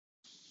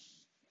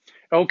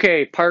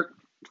Okay, part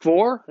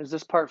four. Is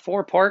this part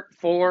four? Part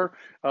four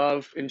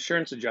of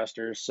insurance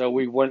adjusters. So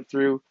we went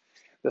through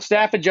the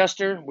staff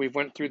adjuster, we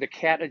went through the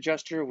CAT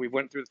adjuster, we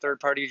went through the third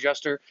party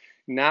adjuster.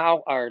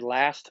 Now our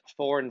last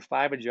 4 and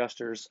 5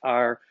 adjusters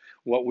are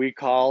what we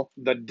call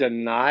the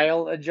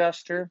denial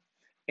adjuster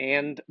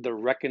and the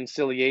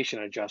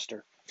reconciliation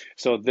adjuster.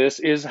 So this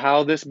is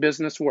how this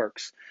business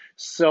works.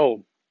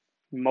 So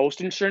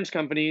most insurance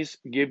companies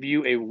give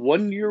you a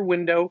 1-year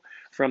window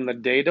from the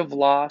date of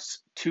loss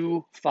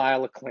to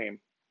file a claim.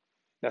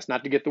 That's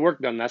not to get the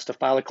work done. That's to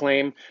file a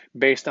claim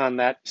based on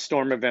that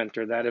storm event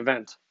or that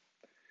event.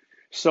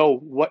 So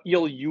what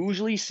you'll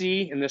usually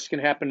see, and this can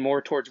happen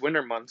more towards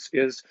winter months,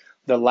 is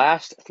the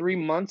last 3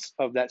 months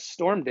of that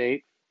storm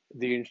date,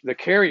 the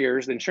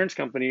carriers, the insurance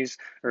companies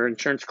or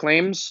insurance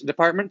claims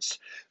departments,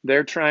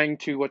 they're trying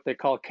to what they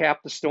call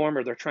cap the storm,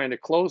 or they're trying to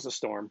close the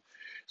storm.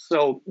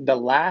 So the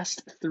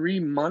last 3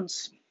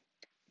 months,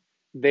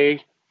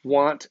 they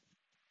want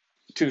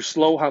to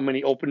slow how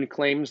many open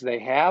claims they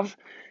have,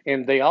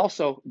 and they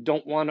also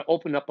don't want to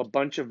open up a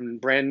bunch of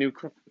brand new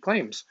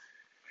claims.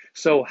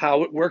 So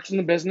how it works in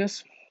the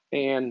business,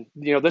 and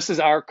this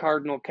is our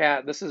cardinal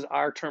CAT, this is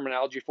our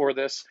terminology for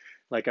this.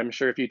 Like, I'm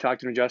sure if you talk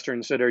to an adjuster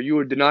and said, are you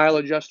a denial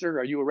adjuster?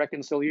 Are you a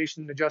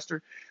reconciliation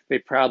adjuster? They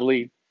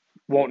probably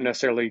won't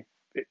necessarily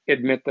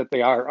admit that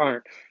they are or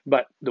aren't.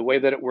 But the way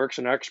that it works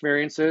in our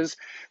experience is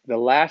the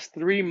last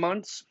 3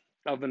 months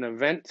of an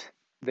event,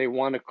 they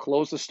want to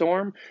close the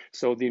storm.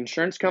 So the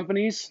insurance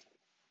companies,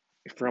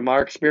 from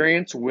our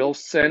experience, will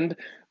send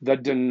the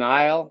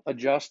denial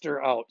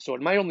adjuster out. So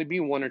it might only be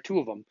 1 or 2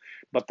 of them,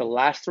 but the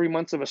last 3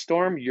 months of a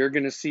storm, you're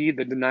going to see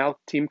the denial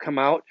team come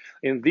out.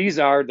 And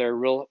they're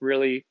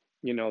really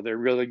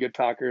good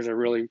talkers. They're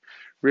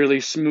really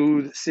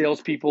smooth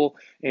salespeople,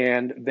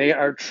 and they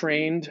are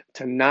trained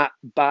to not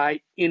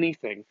buy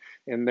anything.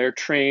 And they're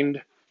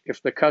trained,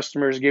 if the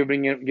customer is give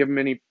them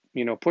any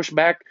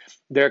pushback,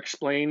 they're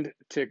explained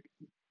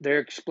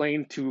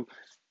to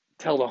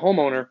tell the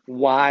homeowner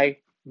why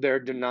they're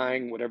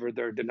denying whatever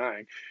they're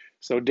denying.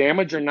 So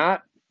damage or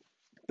not,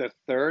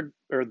 the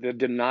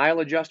denial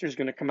adjuster is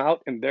going to come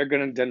out and they're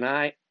going to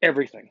deny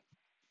everything.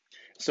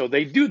 So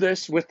they do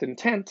this with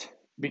intent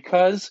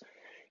because,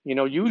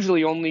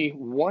 usually only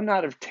 1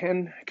 out of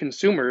 10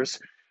 consumers,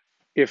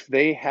 if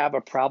they have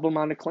a problem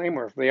on a claim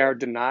or if they are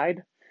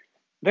denied,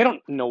 they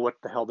don't know what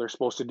the hell they're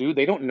supposed to do.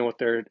 They don't know what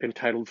they're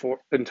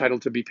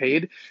entitled to be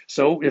paid.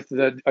 So if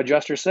the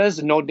adjuster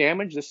says no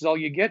damage, this is all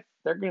you get,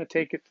 they're going to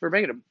take it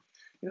verbatim.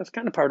 That's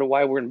kind of part of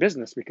why we're in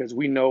business, because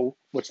we know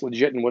what's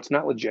legit and what's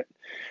not legit.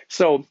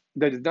 So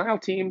the denial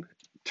team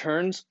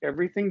turns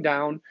everything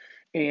down,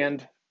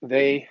 and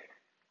they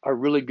are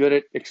really good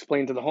at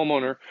explaining to the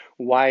homeowner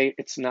why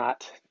it's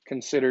not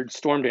considered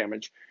storm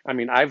damage. I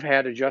mean, I've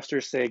had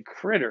adjusters say,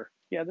 critter.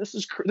 Yeah, this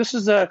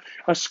is a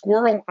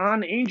squirrel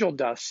on angel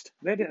dust.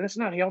 That's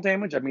not hail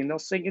damage. I mean, they'll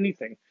say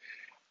anything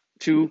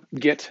to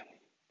get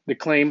the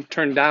claim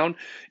turned down,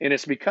 and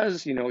it's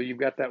because you've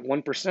got that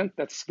 1%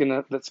 that's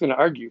gonna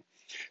argue.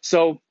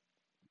 So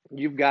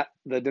you've got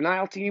the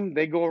denial team.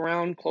 They go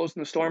around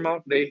closing the storm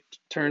out. They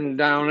turn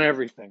down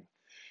everything,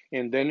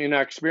 and then in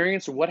our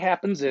experience, what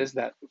happens is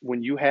that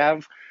when you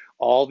have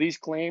all these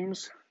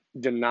claims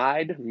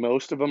denied,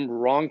 most of them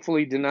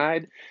wrongfully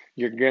denied,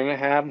 you're gonna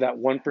have that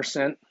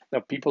 1%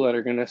 of people that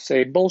are going to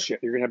say bullshit.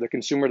 You're going to have the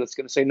consumer that's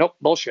going to say, nope,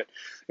 bullshit.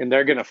 And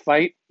they're going to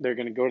fight. They're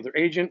going to go to their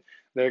agent.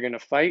 They're going to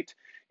fight.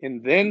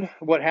 And then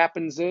what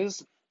happens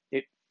is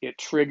it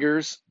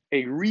triggers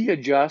a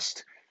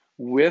readjust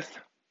with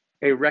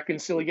a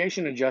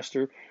reconciliation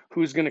adjuster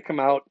who's going to come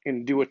out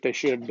and do what they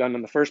should have done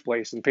in the first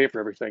place and pay for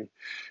everything.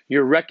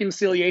 Your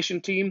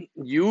reconciliation team,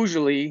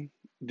 usually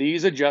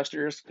these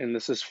adjusters, and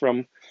this is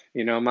from,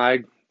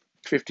 my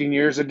 15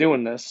 years of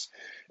doing this,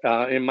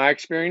 in my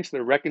experience,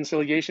 the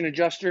reconciliation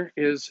adjuster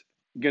is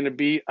going to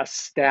be a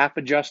staff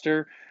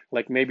adjuster,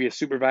 like maybe a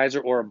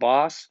supervisor or a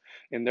boss,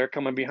 and they're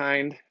coming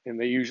behind, and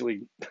they're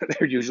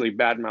usually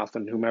bad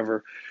mouthing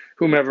whomever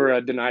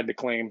denied the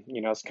claim.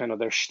 It's kind of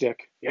their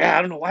shtick. Yeah,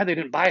 I don't know why they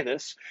didn't buy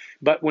this,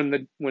 but when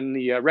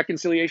the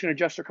reconciliation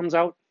adjuster comes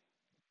out,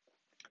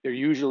 they're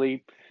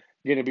usually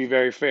going to be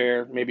very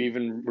fair, maybe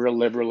even real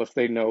liberal if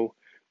they know,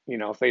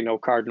 if they know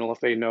Cardinal,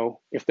 if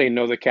they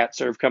know the CAT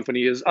Serve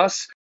company is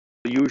us.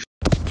 Usually.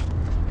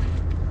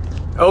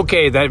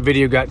 Okay, that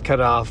video got cut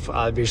off.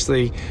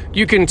 Obviously,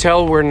 you can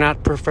tell we're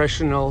not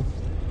professional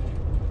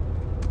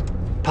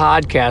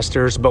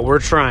podcasters, but we're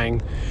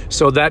trying.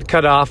 So that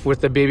cut off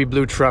with the baby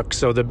blue truck.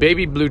 So the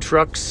baby blue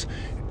trucks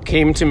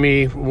came to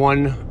me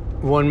one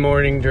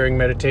morning during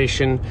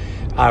meditation.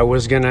 I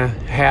was gonna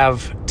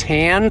have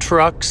tan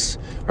trucks,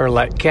 or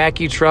like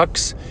khaki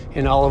trucks,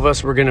 and all of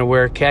us were gonna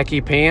wear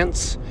khaki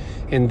pants.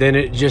 And then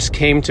it just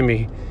came to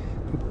me,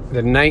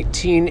 the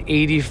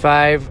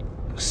 1985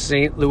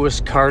 St. Louis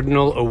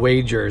Cardinal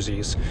away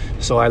jerseys.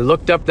 So I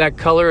looked up that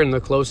color, and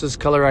the closest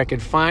color I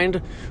could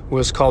find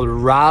was called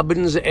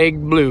Robin's Egg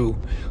Blue.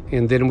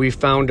 And then we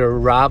found a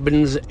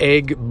Robin's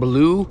Egg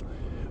Blue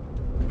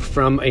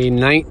from a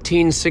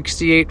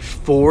 1968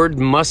 Ford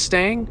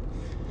Mustang.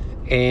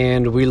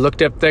 And we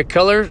looked up that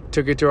color,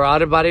 took it to our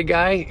auto body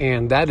guy,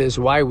 and that is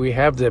why we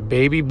have the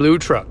baby blue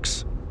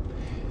trucks.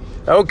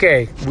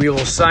 Okay, we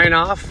will sign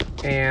off,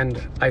 and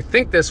I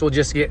think this will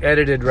just get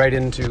edited right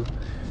into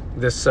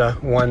this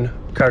one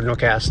Cardinal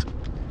Cast.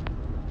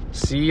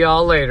 See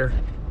y'all later.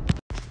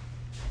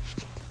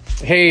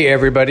 Hey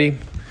everybody,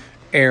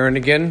 Aaron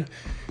again.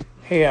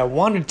 Hey, I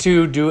wanted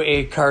to do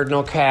a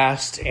Cardinal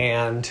Cast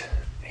and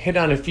hit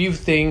on a few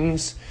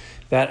things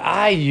that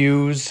I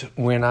use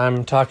when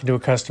I'm talking to a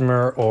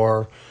customer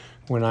or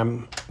when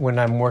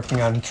I'm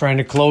working on trying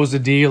to close a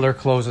deal or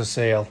close a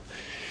sale.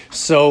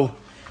 So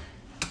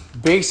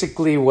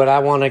basically what I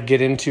want to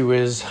get into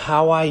is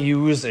how I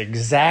use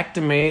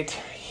Xactimate,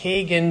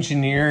 Hague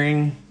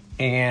Engineering,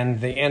 and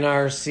the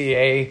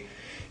NRCA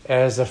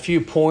as a few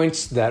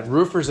points that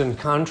roofers and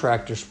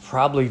contractors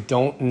probably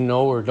don't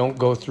know or don't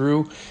go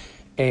through,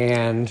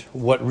 and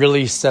what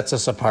really sets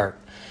us apart.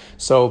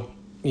 So,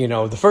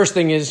 the first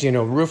thing is,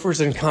 roofers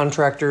and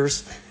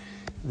contractors,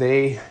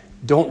 they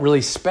don't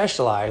really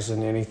specialize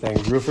in anything.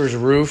 Roofers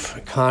roof,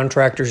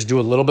 contractors do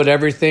a little bit of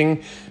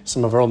everything.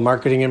 Some of our old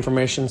marketing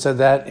information said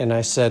that, and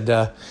I said,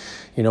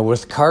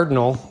 with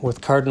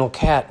Cardinal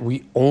Cat,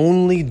 we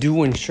only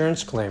do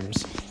insurance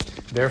claims.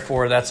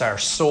 Therefore, that's our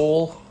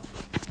sole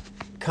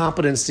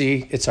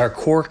competency. It's our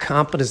core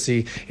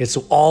competency. It's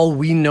all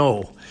we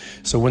know.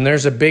 So when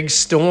there's a big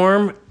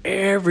storm,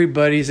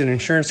 everybody's an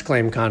insurance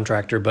claim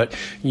contractor, but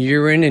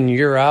year in and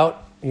year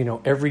out,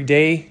 every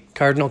day,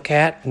 Cardinal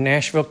Cat,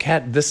 Nashville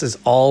Cat, this is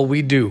all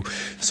we do.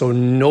 So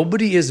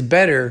nobody is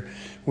better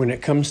when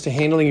it comes to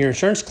handling your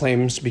insurance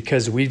claims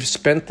because we've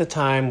spent the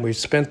time, we've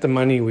spent the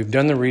money, we've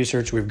done the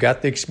research, we've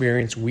got the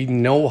experience, we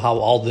know how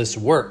all this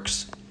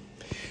works.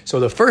 So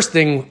the first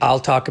thing I'll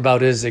talk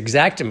about is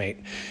Xactimate.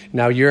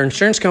 Now your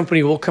insurance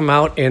company will come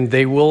out and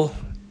they will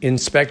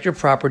inspect your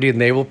property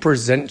and they will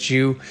present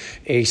you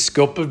a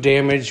scope of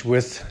damage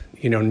with,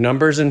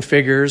 numbers and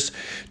figures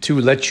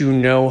to let you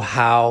know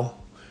how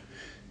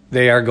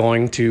they are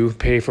going to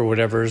pay for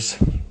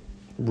whatever's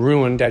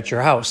ruined at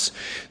your house.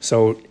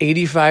 So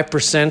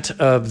 85%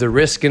 of the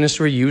risk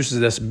industry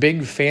uses this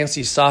big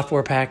fancy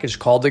software package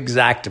called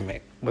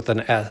Xactimate with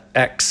an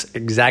X,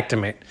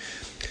 Xactimate.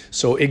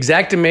 So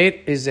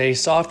Xactimate is a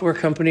software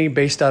company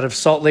based out of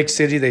Salt Lake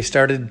City. They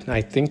started,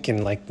 I think,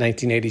 in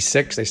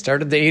 1986. They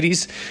started the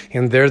 80s,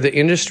 and they're the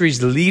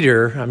industry's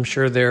leader. I'm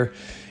sure they're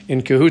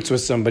in cahoots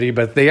with somebody,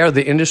 but they are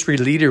the industry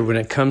leader when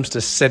it comes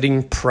to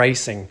setting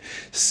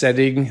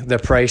the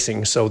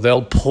pricing. So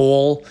they'll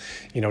pull,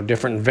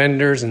 different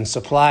vendors and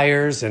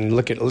suppliers and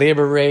look at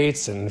labor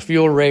rates and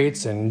fuel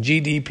rates and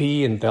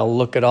GDP, and they'll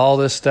look at all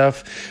this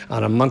stuff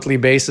on a monthly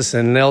basis,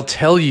 and they'll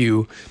tell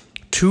you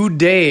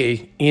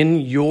today in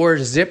your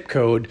zip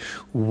code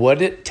what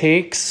it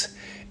takes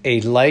a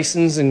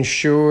licensed,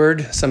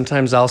 insured,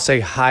 sometimes I'll say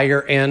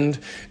higher end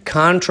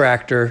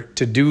contractor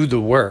to do the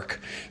work.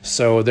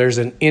 So there's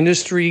an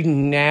industry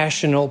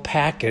national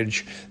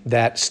package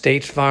that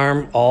State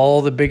Farm,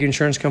 all the big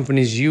insurance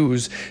companies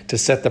use to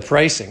set the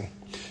pricing.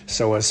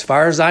 So as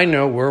far as I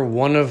know, we're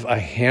one of a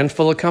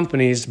handful of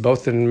companies,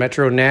 both in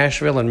Metro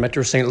Nashville and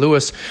Metro St.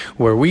 Louis,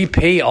 where we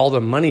pay all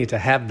the money to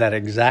have that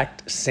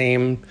exact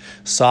same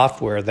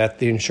software that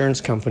the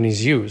insurance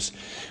companies use.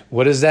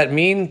 What does that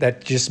mean?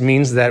 That just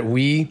means that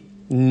we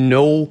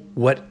know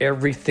what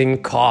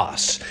everything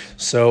costs.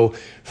 So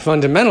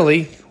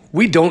fundamentally,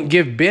 we don't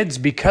give bids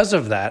because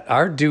of that.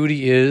 Our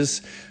duty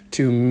is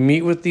to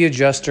meet with the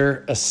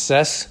adjuster,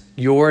 assess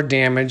your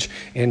damage,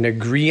 and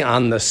agree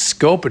on the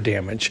scope of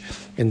damage.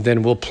 And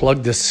then we'll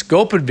plug the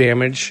scope of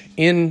damage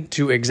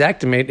into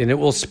Xactimate, and it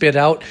will spit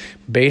out,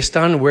 based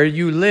on where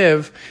you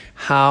live,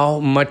 how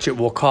much it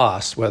will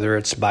cost, whether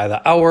it's by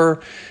the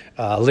hour,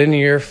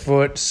 linear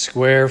foot,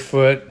 square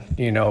foot,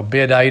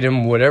 bid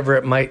item, whatever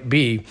it might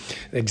be.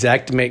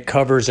 Xactimate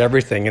covers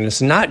everything. And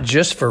it's not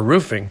just for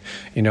roofing.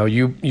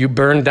 You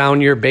burn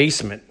down your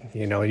basement.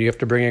 You have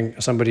to bring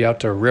somebody out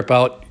to rip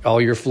out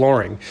all your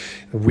flooring.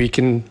 We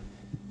can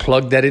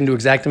plug that into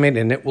Xactimate,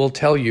 and it will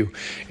tell you.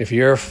 If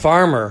you're a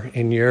farmer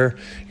and your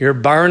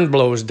barn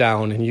blows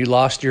down and you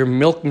lost your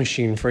milk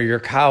machine for your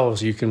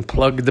cows, you can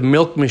plug the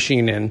milk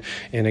machine in,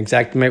 and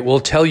Xactimate will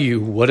tell you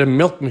what a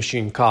milk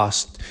machine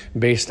costs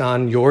based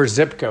on your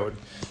zip code.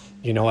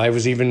 I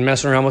was even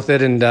messing around with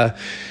it, and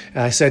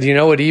I said,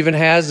 it even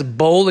has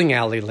bowling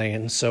alley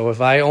lanes. So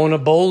if I own a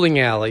bowling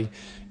alley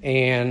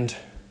and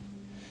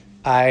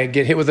I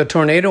get hit with a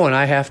tornado and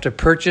I have to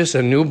purchase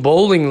a new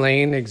bowling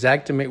lane,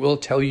 Xactimate will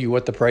tell you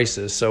what the price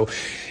is. So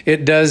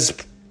it does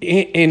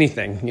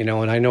anything,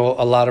 and I know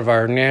a lot of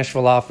our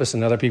Nashville office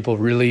and other people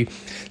really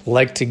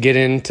like to get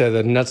into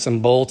the nuts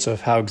and bolts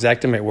of how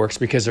Xactimate works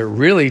because it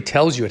really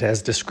tells you. It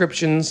has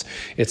descriptions.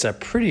 It's a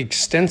pretty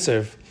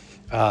extensive,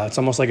 it's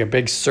almost like a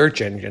big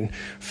search engine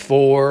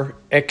for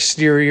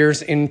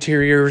exteriors,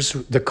 interiors,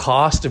 the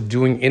cost of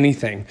doing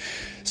anything.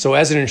 So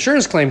as an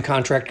insurance claim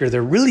contractor,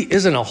 there really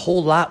isn't a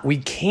whole lot we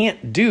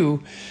can't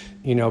do,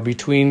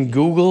 between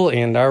Google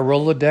and our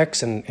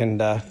Rolodex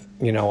and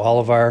all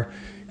of our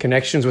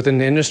connections within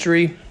the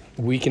industry.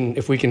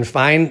 if we can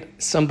find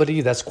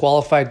somebody that's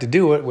qualified to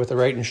do it with the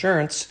right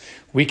insurance,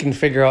 we can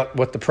figure out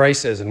what the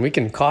price is, and we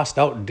can cost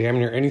out damn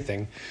near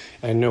anything.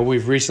 I know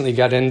we've recently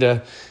got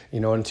into,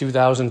 in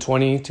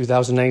 2020,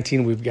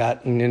 2019, we've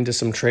gotten into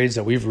some trades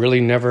that we've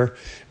really never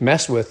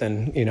messed with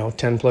in,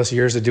 10 plus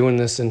years of doing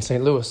this in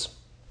St. Louis.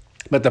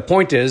 But the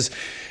point is,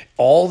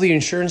 all the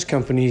insurance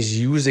companies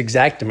use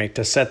Xactimate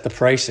to set the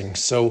pricing.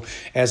 So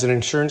as an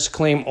insurance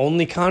claim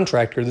only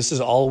contractor, this is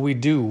all we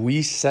do.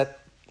 We set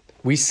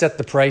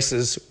the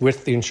prices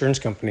with the insurance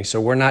company. So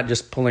we're not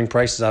just pulling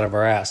prices out of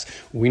our ass.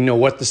 We know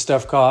what the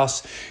stuff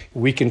costs.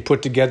 We can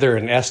put together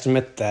an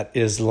estimate that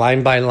is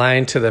line by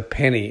line to the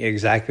penny,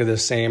 exactly the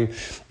same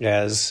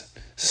as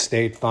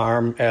State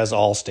Farm, as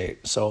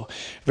Allstate. So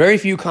very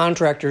few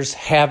contractors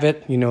have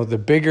it. The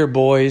bigger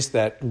boys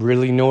that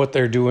really know what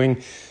they're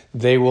doing,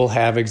 they will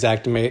have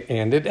Xactimate,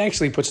 and it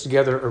actually puts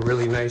together a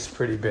really nice,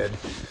 pretty bid,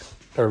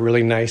 a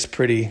really nice,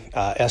 pretty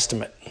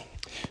estimate.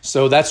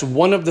 So that's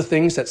one of the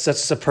things that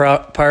sets us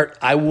apart.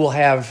 I will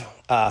have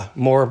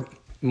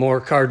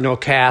more Cardinal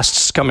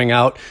casts coming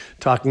out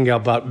talking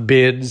about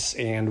bids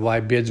and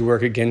why bids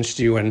work against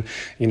you. And,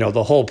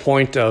 the whole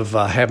point of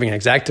having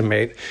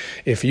Xactimate,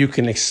 if you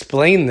can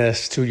explain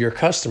this to your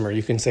customer,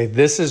 you can say,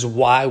 this is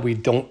why we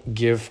don't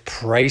give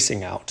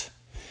pricing out.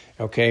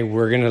 Okay,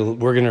 we're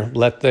gonna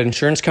let the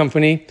insurance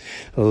company,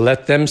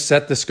 let them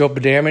set the scope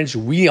of damage.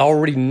 We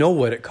already know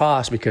what it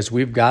costs because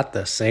we've got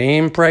the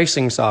same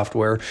pricing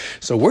software.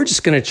 So we're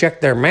just gonna check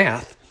their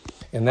math.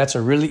 And that's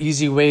a really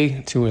easy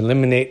way to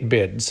eliminate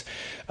bids.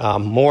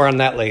 More on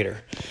that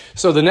later.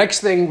 So the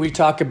next thing we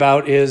talk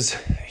about is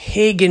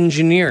Hague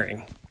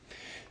Engineering.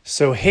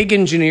 So Hague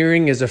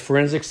Engineering is a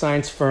forensic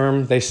science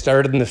firm. They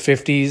started in the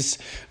 50s.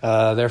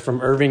 They're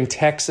from Irving,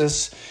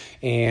 Texas.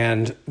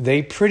 And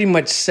they pretty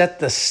much set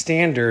the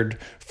standard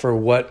for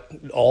what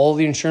all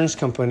the insurance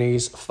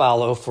companies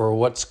follow for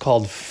what's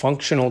called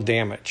functional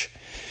damage.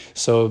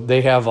 So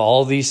they have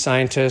all these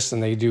scientists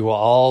and they do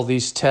all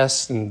these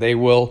tests, and they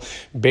will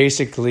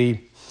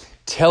basically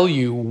tell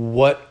you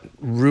what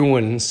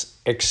ruins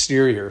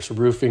exteriors,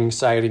 roofing,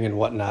 siding, and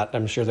whatnot.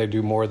 I'm sure they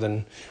do more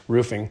than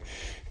roofing.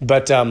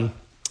 But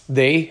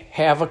they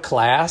have a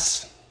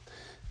class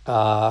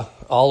all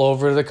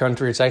over the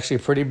country. It's actually a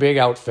pretty big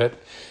outfit.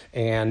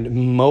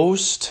 And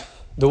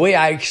the way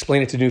I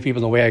explain it to new people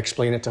and the way I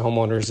explain it to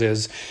homeowners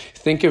is,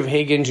 think of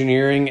Hague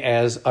Engineering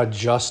as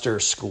adjuster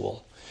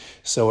school.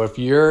 So if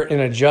you're an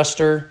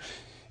adjuster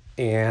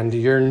and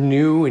you're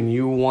new and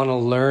you want to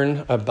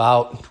learn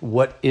about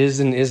what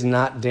is and is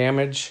not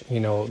damage,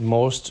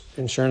 most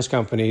insurance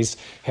companies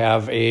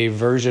have a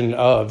version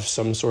of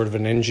some sort of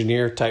an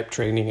engineer type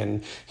training,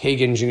 and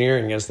Hague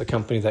Engineering is the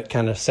company that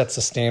kind of sets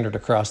a standard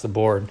across the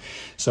board.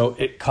 So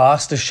it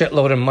costs a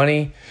shitload of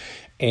money.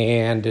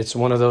 And it's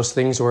one of those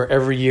things where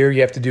every year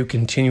you have to do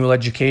continual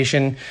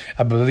education.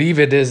 I believe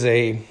it's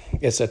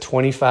a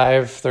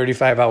 25,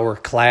 35-hour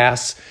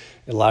class.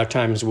 A lot of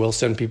times we'll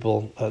send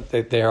people,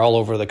 they're all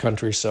over the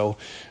country. So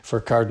for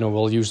Cardinal,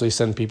 we'll usually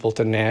send people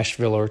to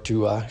Nashville or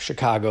to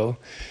Chicago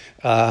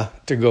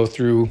to go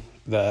through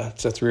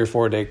it's a 3 or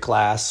 4 day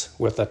class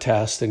with a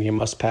test. And you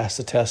must pass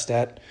the test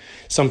at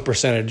some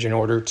percentage in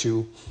order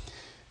to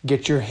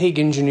get your Hague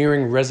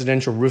Engineering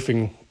residential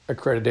roofing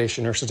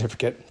accreditation or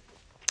certificate.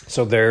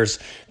 So there's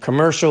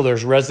commercial,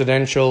 there's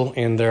residential,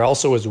 and there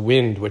also is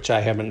wind, which I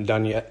haven't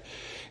done yet.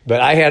 But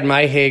I had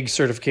my Hague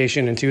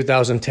certification in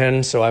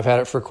 2010, so I've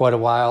had it for quite a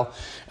while.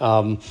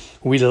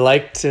 We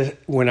like to,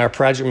 when our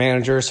project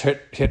managers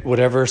hit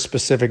whatever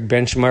specific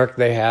benchmark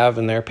they have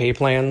in their pay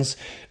plans,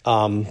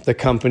 the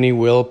company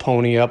will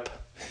pony up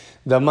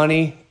the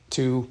money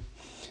to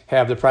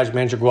have the project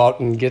manager go out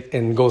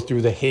and go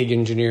through the Hague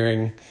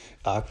Engineering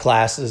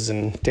classes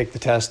and take the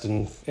test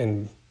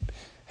and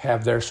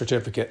have their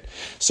certificate.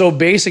 So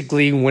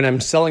basically, when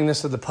I'm selling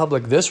this to the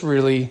public, this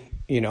really,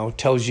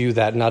 tells you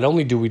that not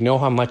only do we know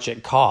how much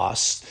it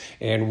costs,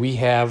 and we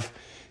have,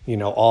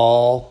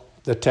 all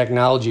the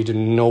technology to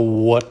know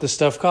what the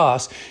stuff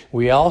costs,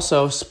 we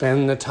also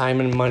spend the time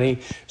and money.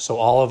 So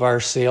all of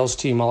our sales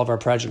team, all of our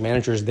project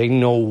managers, they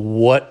know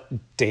what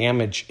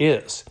damage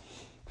is.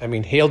 I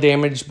mean, hail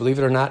damage, believe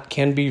it or not,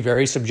 can be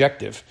very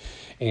subjective.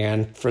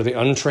 And for the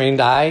untrained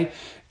eye,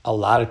 a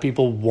lot of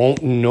people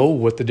won't know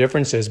what the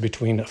difference is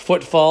between a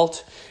foot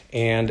fault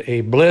and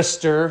a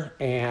blister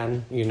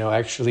and,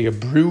 actually a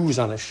bruise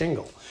on a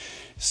shingle.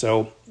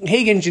 So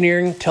Hague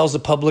Engineering tells the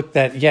public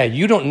that,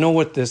 you don't know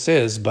what this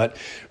is, but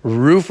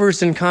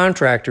roofers and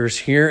contractors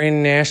here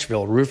in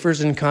Nashville,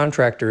 roofers and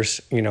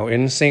contractors,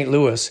 in St.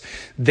 Louis,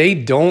 they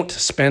don't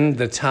spend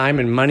the time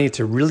and money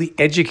to really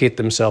educate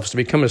themselves, to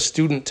become a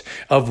student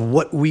of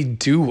what we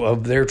do,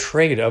 of their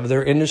trade, of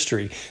their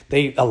industry.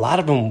 A lot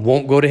of them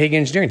won't go to Hague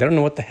Engineering. They don't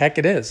know what the heck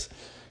it is.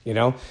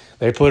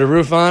 They put a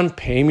roof on,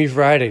 pay me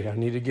Friday. I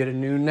need to get a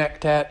new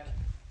neck tat,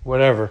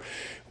 whatever.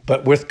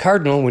 But with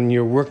Cardinal, when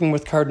you're working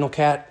with Cardinal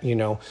Cat,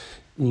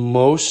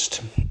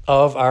 Most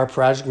of our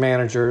project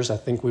managers, I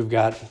think we've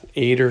got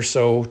 8 or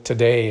so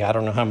today. I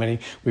don't know how many.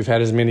 We've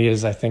had as many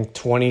as I think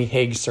 20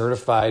 Hague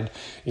certified,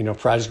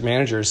 project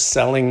managers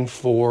selling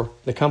for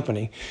the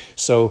company.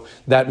 So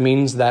that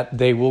means that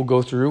they will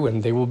go through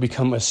and they will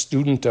become a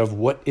student of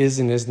what is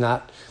and is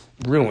not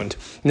ruined.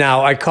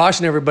 Now, I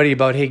caution everybody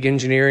about Hague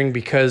Engineering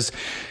because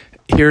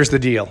here's the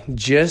deal.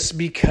 Just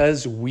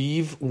because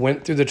we've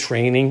went through the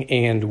training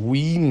and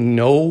we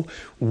know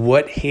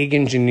what Hague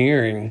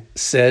Engineering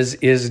says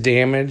is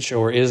damage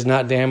or is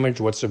not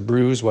damage, what's a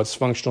bruise, what's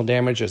functional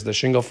damage, is the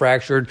shingle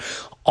fractured,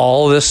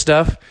 all this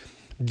stuff,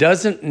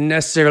 doesn't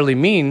necessarily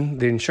mean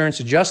the insurance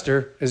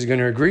adjuster is going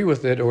to agree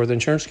with it or the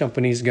insurance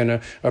company is going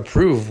to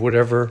approve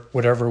whatever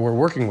we're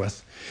working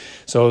with.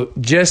 So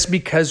just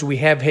because we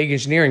have Hague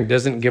Engineering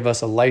doesn't give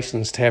us a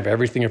license to have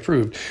everything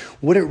approved.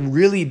 What it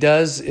really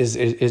does is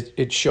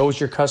it shows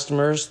your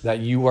customers that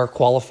you are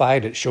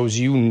qualified. It shows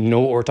you know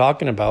what we're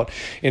talking about.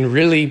 And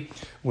really,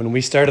 when we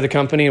started the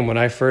company and when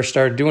I first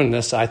started doing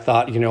this, I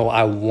thought,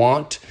 I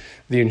want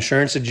the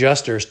insurance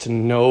adjusters to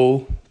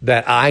know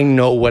that I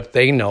know what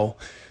they know.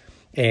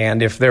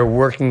 And if they're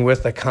working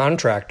with a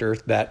contractor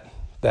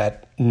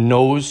that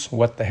knows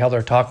what the hell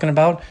they're talking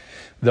about,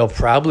 they'll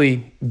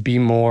probably be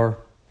more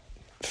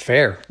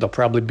fair. They'll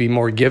probably be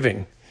more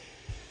giving.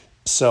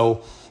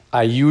 So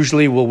I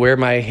usually will wear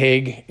my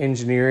Hague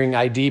Engineering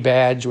ID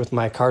badge with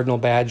my Cardinal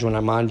badge when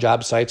I'm on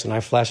job sites, and I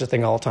flash the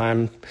thing all the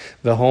time.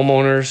 The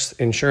homeowners,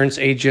 insurance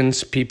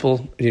agents,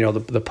 people,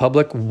 the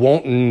public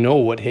won't know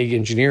what Hague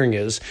Engineering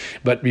is,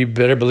 but you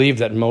better believe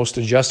that most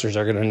adjusters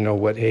are going to know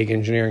what Hague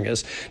Engineering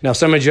is. Now,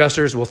 some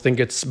adjusters will think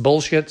it's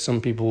bullshit.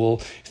 Some people will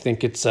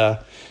think it's,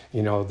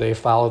 they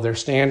follow their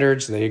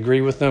standards, they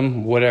agree with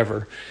them,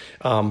 whatever.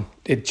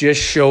 It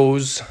just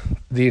shows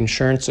the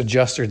insurance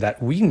adjuster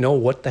that we know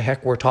what the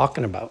heck we're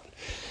talking about.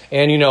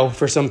 And,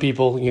 for some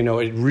people,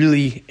 it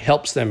really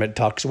helps them. It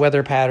talks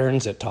weather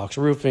patterns, it talks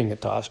roofing,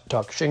 it talks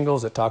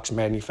shingles, it talks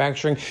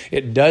manufacturing.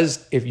 It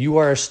does, if you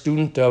are a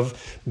student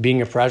of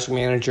being a project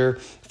manager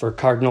for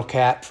Cardinal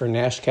Cat, for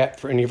Nash Cat,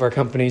 for any of our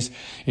companies,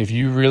 if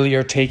you really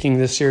are taking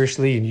this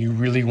seriously and you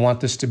really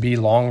want this to be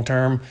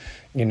long-term,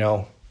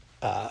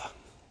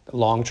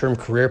 long-term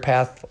career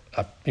path,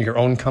 your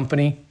own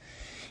company,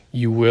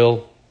 you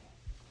will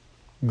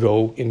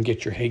go and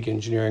get your Hague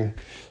Engineering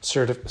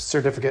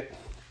certificate.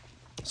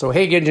 So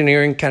Hague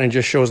Engineering kind of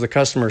just shows the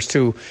customers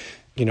too,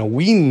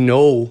 we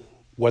know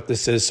what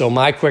this is. So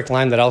my quick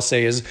line that I'll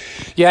say is,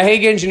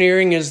 Hague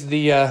Engineering is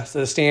the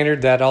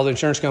standard that all the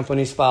insurance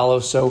companies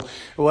follow. So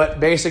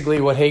what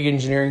Hague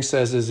Engineering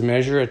says is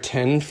measure a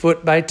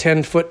 10-foot by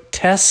 10-foot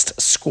test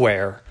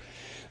square,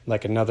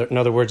 like in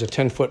other words, a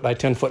 10-foot by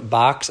 10-foot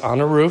box on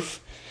a roof.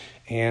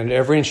 And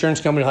every insurance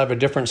company will have a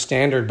different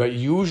standard, but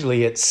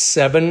usually it's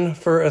 7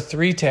 for a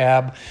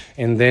 3-tab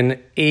and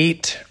then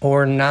 8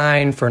 or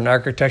 9 for an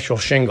architectural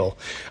shingle.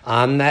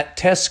 On that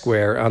test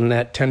square, on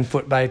that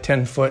 10-foot by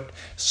 10-foot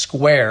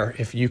square,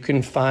 if you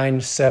can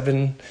find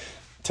 7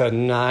 to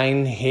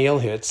 9 hail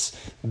hits,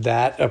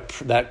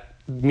 that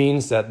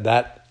means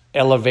that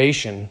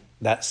elevation,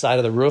 that side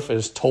of the roof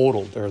is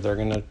totaled, or they're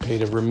going to pay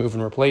to remove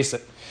and replace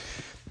it.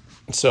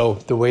 So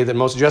the way that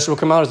most adjusters will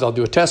come out is they'll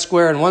do a test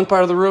square in one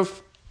part of the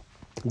roof,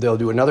 they'll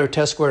do another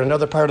test square in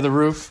another part of the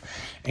roof,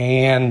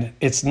 and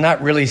it's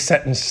not really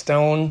set in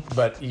stone,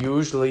 but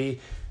usually,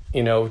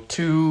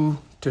 2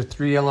 to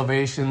 3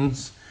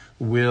 elevations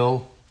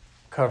will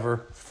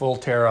cover full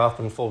tear off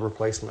and full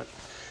replacement.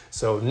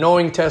 So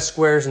knowing test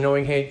squares,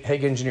 knowing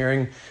Hague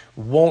Engineering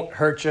won't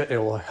hurt you. It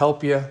will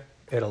help you.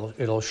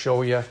 It'll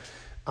show you.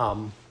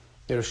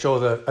 It'll show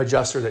the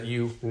adjuster that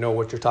you know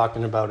what you're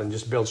talking about and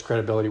just builds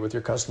credibility with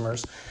your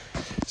customers.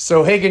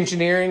 So Hague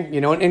Engineering,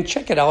 and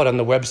check it out on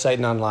the website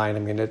and online. I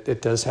mean,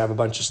 it does have a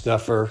bunch of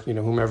stuff for,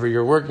 whomever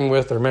you're working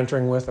with or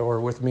mentoring with or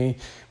with me,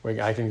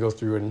 where I can go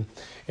through and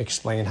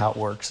explain how it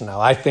works.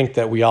 Now, I think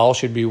that we all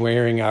should be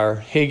wearing our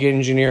Hague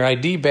Engineer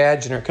ID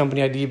badge and our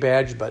company ID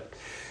badge, but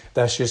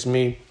that's just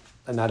me.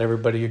 And not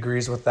everybody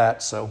agrees with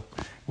that, so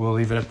we'll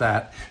leave it at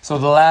that. So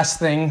the last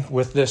thing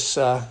with this,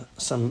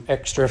 some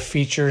extra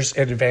features,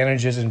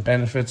 advantages, and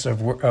benefits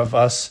of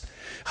us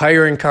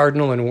hiring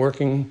Cardinal and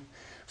working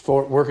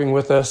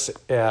with us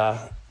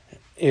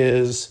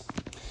is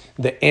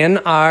the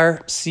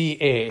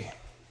NRCA,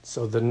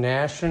 so the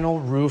National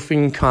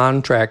Roofing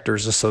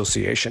Contractors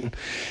Association.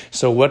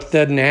 So what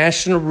the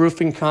National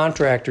Roofing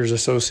Contractors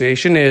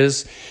Association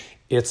is,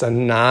 it's a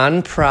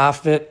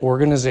nonprofit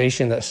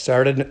organization that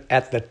started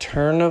at the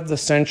turn of the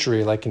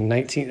century, like in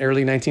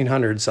early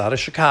 1900s, out of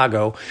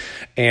Chicago.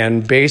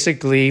 And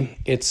basically,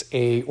 it's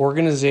a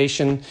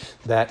organization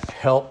that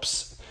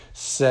helps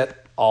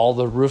set all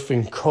the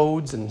roofing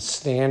codes and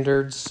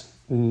standards,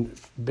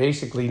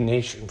 basically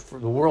the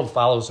world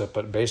follows it,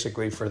 but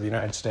basically for the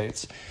United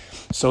States.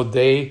 So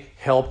they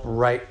help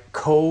write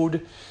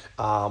code.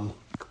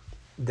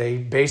 They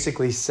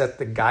basically set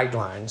the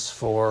guidelines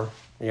for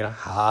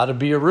how to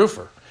be a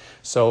roofer.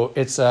 So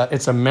it's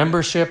a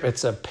membership.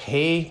 It's a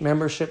pay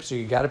membership, so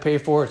you got to pay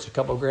for it. It's a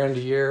couple grand a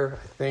year,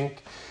 I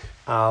think.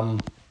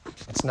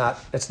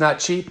 It's not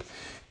cheap.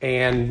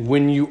 And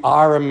when you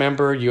are a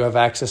member, you have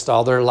access to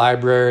all their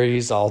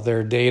libraries, all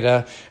their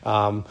data.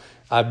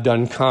 I've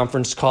done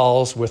conference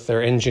calls with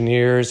their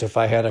engineers. If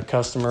I had a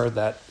customer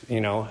that,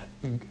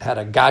 had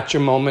a gotcha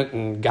moment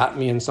and got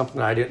me in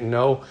something I didn't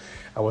know,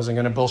 I wasn't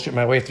going to bullshit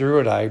my way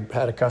through it. I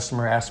had a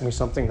customer ask me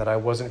something that I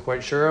wasn't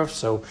quite sure of,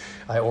 so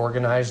I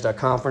organized a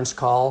conference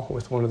call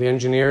with one of the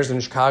engineers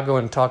in Chicago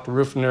and talked to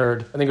Roof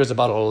Nerd. I think it was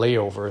about a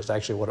layover is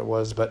actually what it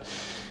was, but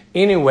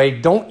anyway,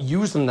 don't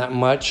use them that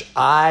much.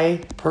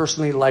 I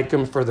personally like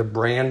them for the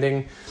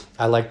branding.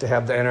 I like to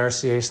have the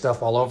NRCA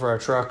stuff all over our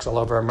trucks, all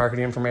over our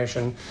marketing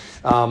information.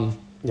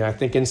 I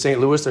think in St.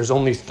 Louis, there's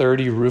only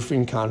 30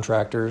 roofing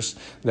contractors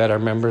that are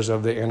members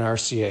of the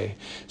NRCA.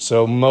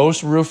 So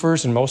most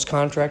roofers and most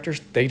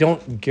contractors, they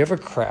don't give a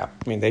crap.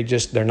 I mean,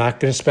 they're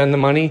not going to spend the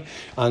money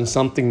on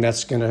something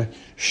that's going to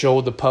show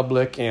the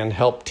public and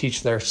help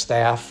teach their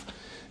staff,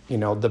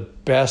 the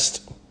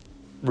best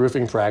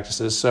roofing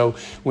practices. So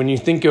when you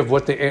think of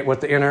what the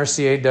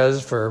NRCA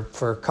does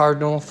for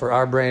Cardinal, for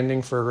our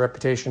branding, for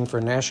reputation,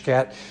 for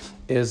NashCat,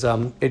 is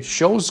it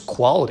shows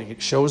quality.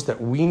 It shows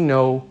that we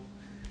know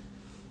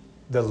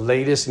the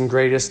latest and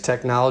greatest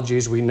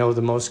technologies. We know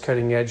the most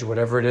cutting edge,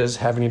 whatever it is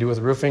having to do with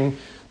roofing,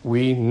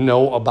 we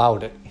know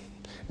about it.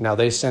 Now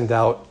they send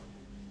out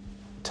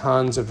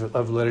tons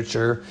of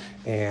literature,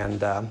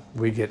 and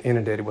we get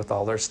inundated with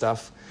all their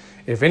stuff.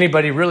 If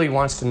anybody really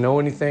wants to know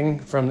anything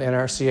from the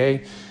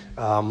NRCA,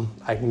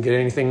 I can get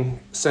anything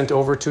sent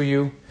over to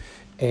you.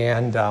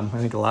 And I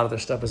think a lot of their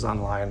stuff is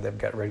online. They've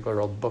got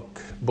regular old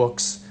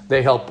books.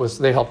 They help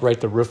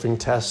write the roofing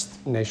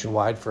test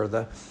nationwide for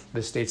the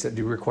states that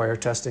do require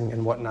testing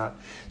and whatnot.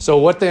 So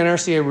what the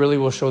NRCA really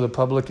will show the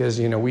public is,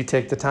 we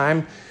take the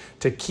time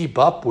to keep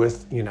up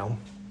with,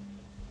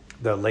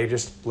 the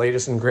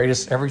latest and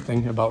greatest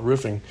everything about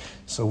roofing.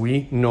 So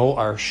we know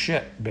our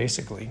shit,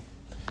 basically.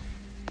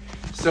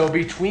 So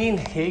between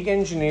Hague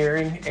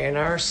Engineering,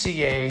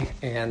 NRCA,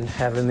 and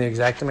having the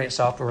Xactimate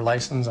software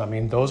license,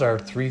 those are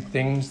three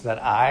things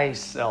that I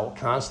sell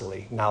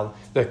constantly. Now,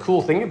 the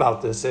cool thing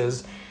about this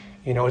is,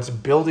 it's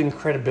building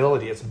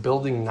credibility, it's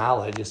building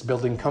knowledge, it's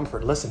building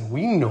comfort. Listen,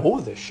 we know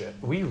this shit.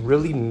 We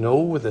really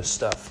know this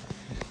stuff.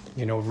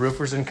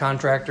 Roofers and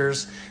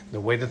contractors, the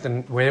way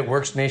it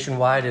works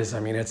nationwide is,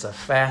 it's a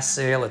fast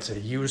sale, it's a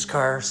used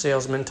car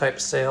salesman type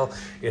sale,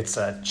 it's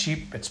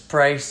cheap, it's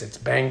price, it's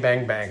bang,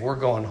 bang, bang. We're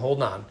going,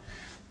 hold on,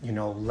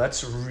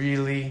 let's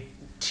really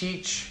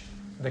teach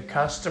the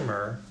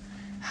customer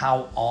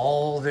how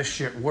all this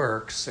shit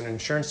works. An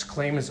insurance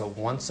claim is a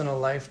once in a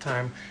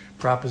lifetime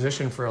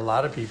proposition for a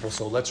lot of people.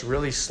 So let's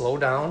really slow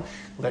down.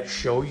 Let's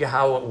show you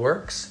how it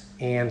works,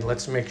 and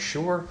let's make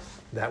sure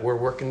that we're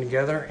working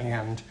together,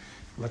 and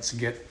let's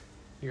get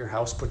your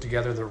house put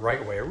together the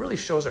right way. It really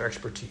shows our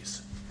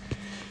expertise.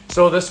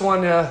 So this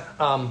one,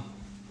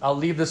 I'll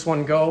leave this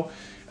one go.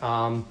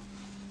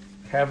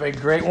 Have a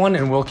great one,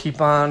 and we'll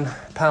keep on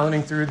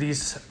pounding through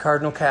these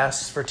Cardinal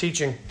casts for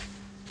teaching.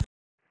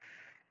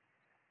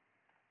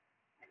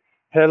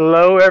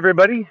 Hello,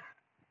 everybody.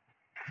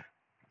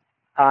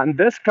 On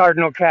this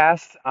Cardinal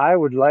cast, I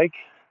would like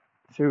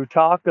to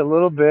talk a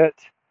little bit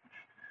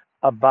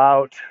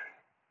about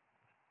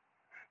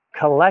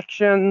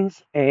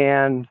collections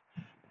and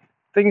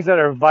things that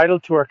are vital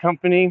to our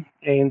company,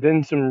 and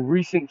then some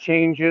recent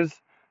changes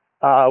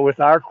with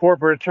our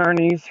corporate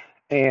attorneys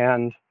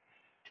and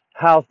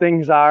how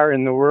things are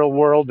in the real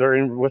world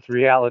or with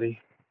reality.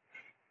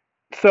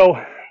 So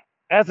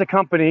as a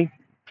company,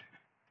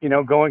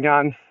 going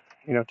on,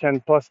 10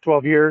 plus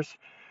 12 years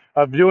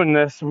of doing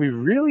this, we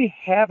really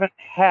haven't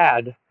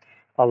had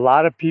a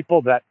lot of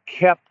people that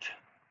kept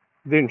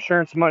the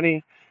insurance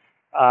money,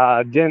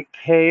 didn't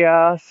pay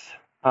us.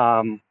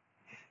 It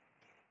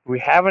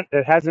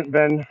hasn't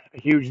been a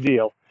huge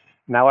deal.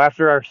 Now,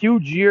 after our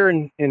huge year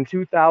in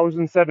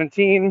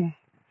 2017,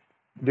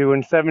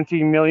 doing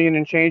 17 million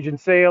in change in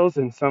sales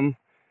and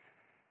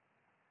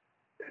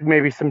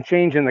maybe some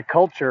change in the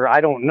culture,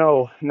 I don't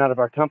know, not of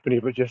our company,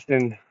 but just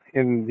in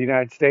the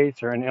United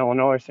States or in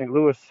Illinois, St.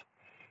 Louis,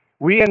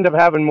 we end up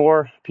having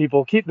more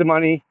people keep the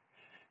money,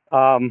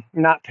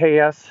 not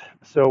pay us.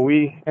 So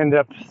we end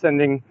up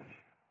sending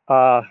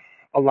a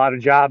lot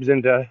of jobs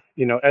into,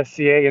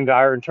 SCA, into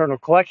our internal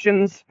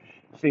collections,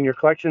 senior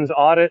collections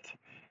audit.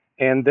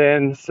 And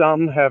then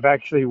some have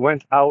actually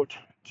went out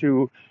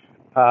to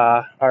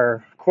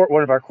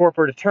one of our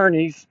corporate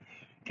attorneys,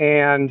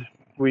 and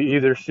we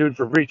either sued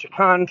for breach of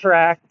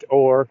contract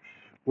or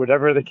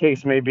whatever the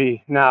case may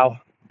be.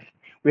 Now,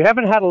 we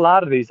haven't had a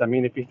lot of these.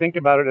 If you think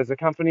about it, as a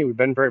company, we've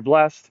been very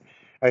blessed.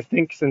 I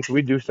think since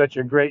we do such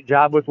a great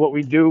job with what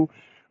we do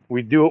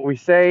what we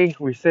say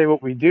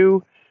what we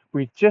do.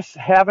 We just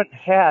haven't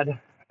had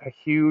a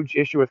huge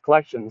issue with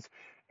collections.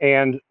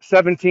 And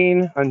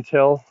 17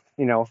 until,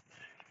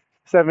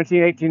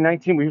 17, 18,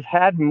 19, we've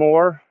had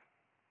more.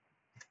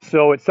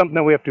 So it's something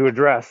that we have to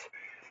address.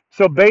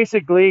 So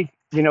basically,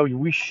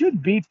 we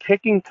should be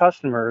picking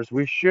customers.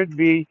 We should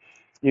be,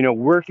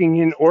 working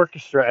in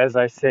orchestra, as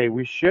I say.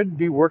 We should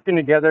be working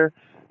together,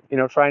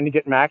 trying to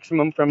get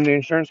maximum from the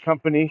insurance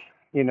company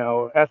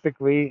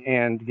ethically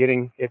and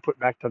getting it put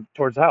back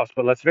towards the house.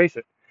 But let's face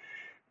it,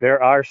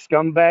 there are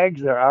scumbags,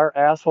 there are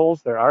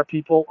assholes, there are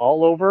people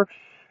all over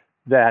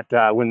that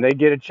when they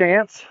get a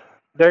chance,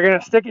 they're going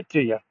to stick it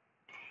to you.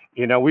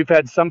 We've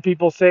had some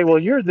people say, well,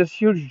 you're this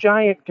huge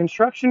giant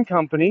construction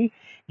company.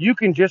 You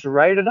can just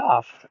write it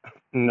off.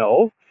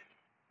 No,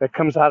 that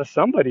comes out of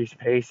somebody's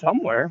pay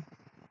somewhere.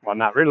 Well,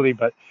 not really,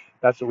 but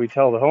that's what we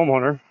tell the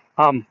homeowner.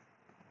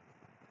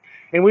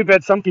 And we've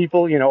had some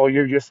people,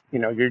 you're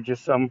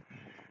just some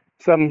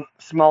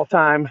small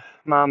time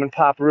mom and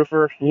pop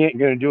roofer. You ain't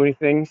gonna do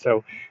anything,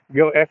 so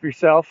go f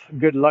yourself.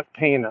 Good luck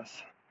paying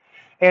us.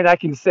 And I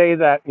can say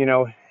that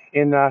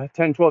in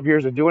 10, 12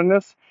 years of doing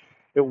this,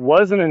 it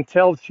wasn't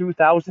until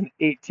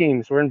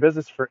 2018. So we're in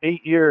business for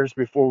 8 years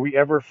before we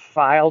ever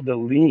filed a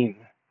lien.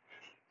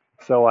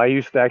 So I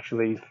used to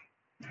actually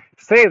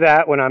say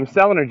that when I'm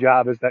selling a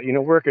job is that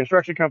we're a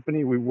construction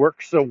company. We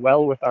work so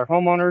well with our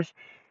homeowners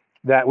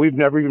that we've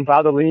never even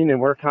filed a lien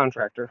and we're a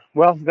contractor.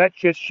 Well, that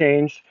just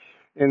changed.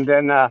 And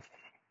then,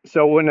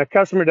 so when a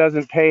customer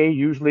doesn't pay,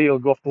 usually it'll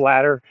go up the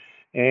ladder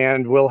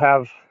and we'll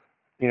have,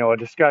 a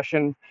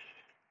discussion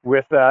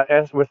with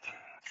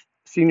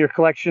senior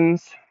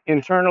collections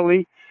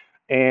internally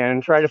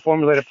and try to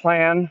formulate a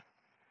plan.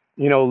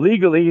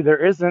 Legally,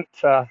 there isn't,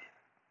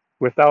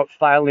 without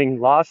filing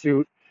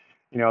lawsuit,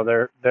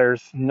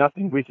 there's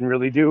nothing we can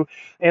really do.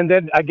 And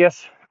then I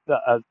guess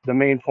the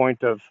main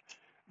point of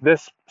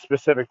this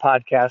specific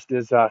podcast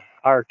is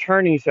our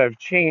attorneys have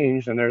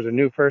changed, and there's a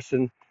new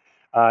person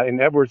in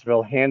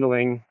Edwardsville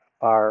handling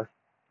our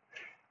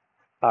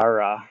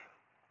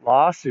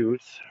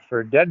lawsuits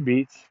for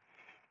deadbeats,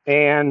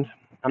 and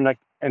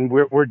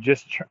we're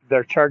just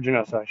they're charging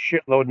us a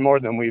shitload more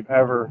than we've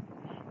ever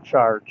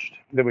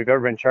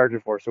been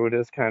charged for. So it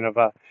is kind of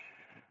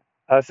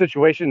a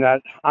situation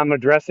that I'm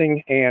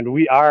addressing, and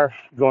we are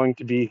going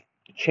to be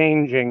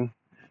changing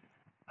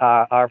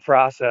our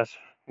process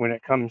when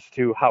it comes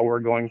to how we're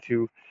going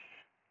to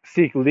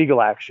seek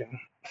legal action.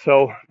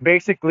 So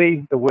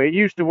basically, the way it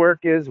used to work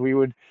is we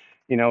would,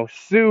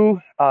 sue.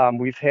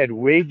 We've had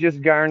wages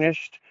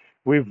garnished.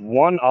 We've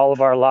won all of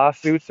our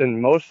lawsuits,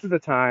 and most of the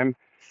time,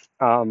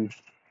 um,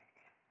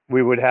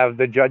 we would have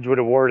the judge would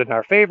award in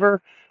our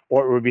favor,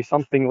 or it would be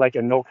something like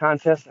a no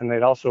contest, and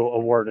they'd also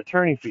award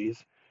attorney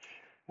fees.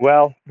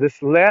 Well,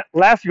 this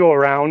last go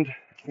around,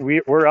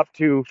 we're up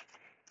to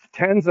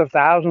tens of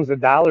thousands of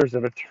dollars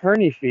of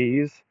attorney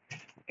fees,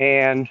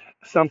 and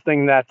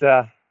something that's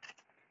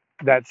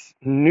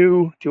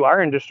new to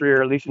our industry,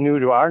 or at least new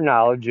to our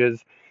knowledge,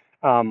 is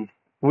um,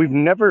 we've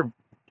never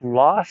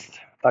lost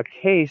a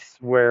case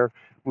where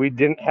we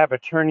didn't have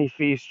attorney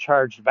fees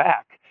charged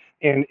back.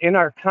 And in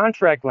our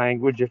contract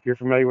language, if you're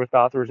familiar with the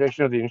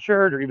authorization of the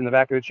insured or even the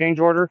back of the change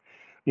order,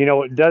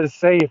 it does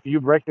say if you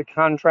break the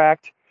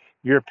contract,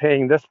 you're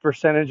paying this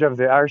percentage of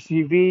the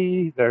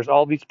RCV. There's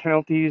all these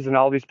penalties and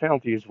all these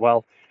penalties.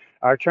 Well,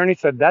 our attorney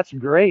said that's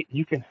great.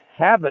 You can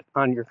have it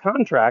on your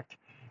contract,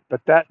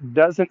 but that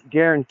doesn't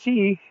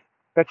guarantee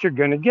that you're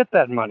going to get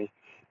that money.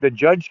 The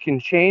judge can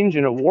change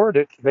and award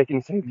it. They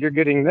can say you're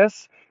getting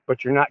this,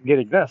 but you're not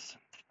getting this.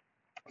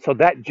 So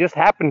that just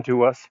happened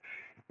to us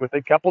with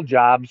a couple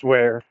jobs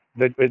where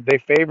they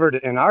favored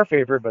it in our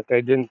favor, but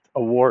they didn't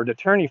award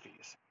attorney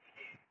fees.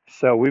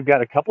 So we've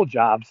got a couple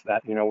jobs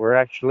that we're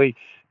actually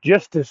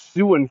just to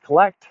sue and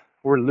collect,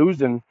 we're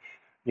losing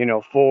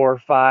 4 or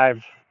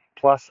 5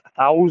 plus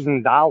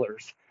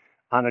 $1,000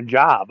 on a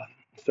job.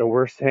 So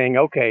we're saying,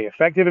 okay,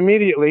 effective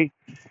immediately,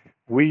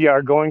 we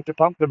are going to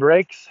pump the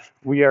brakes.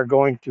 We are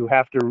going to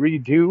have to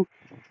redo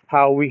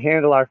how we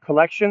handle our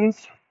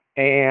collections.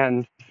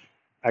 And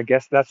I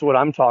guess that's what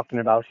I'm talking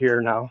about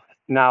here now.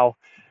 Now,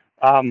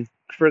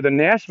 for the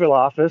Nashville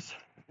office,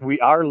 we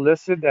are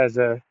listed as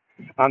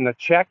on the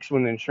checks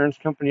when the insurance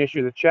company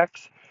issue the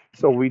checks.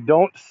 So we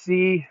don't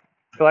see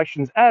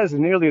collections as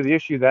nearly the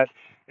issue that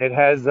it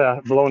has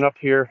blown up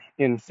here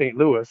in St.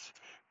 Louis.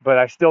 But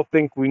I still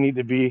think we need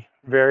to be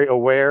very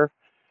aware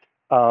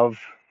of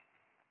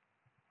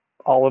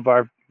all of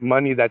our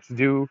money that's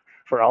due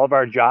for all of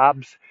our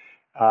jobs.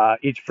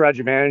 Each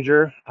project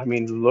manager, I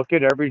mean, look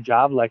at every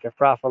job like a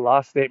profit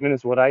loss statement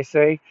is what I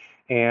say.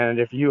 And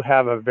if you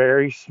have a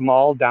very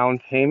small down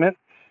payment,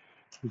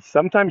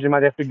 sometimes you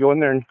might have to go in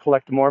there and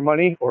collect more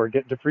money or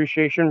get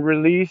depreciation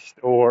released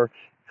or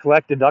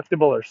collect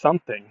deductible or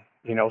something,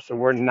 so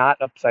we're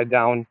not upside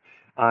down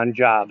on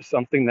jobs.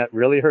 Something that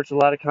really hurts a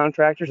lot of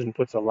contractors and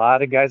puts a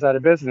lot of guys out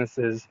of business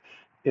is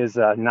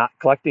not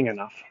collecting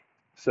enough.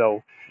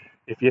 So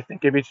if you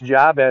think of each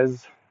job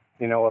as,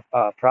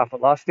 a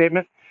profit loss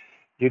statement,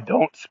 you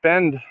don't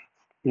spend,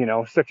 $6,000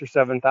 or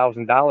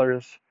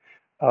 $7,000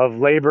 of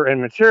labor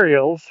and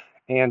materials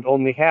and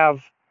only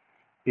have,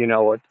 a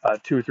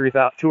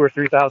 $2,000 or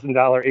 $3,000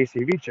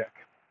 ACV check.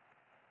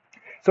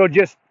 So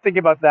just think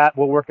about that.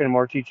 We'll work in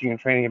more teaching and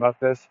training about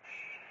this.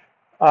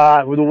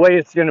 The way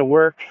it's going to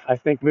work, I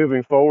think,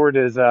 moving forward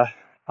is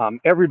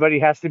everybody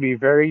has to be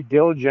very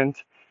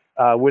diligent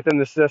within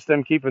the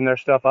system, keeping their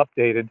stuff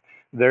updated.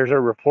 There's a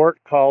report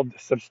called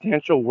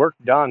Substantial Work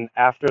Done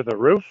After the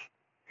Roof.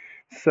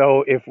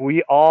 So if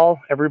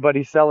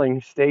everybody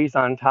selling stays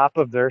on top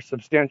of their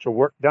substantial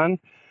work done,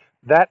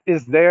 that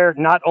is there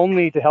not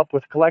only to help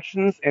with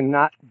collections and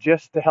not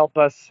just to help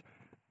us,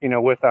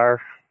 with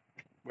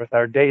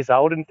our days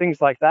out and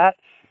things like that.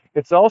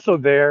 It's also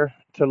there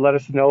to let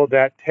us know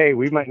that, hey,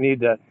 we might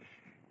need to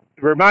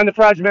remind the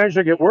project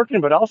manager to get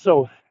working, but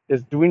also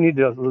do we need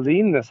to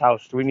lean this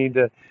house? Do we need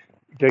to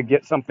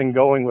get something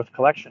going with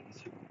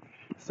collections?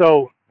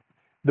 So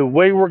the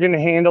way we're going to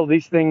handle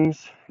these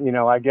things,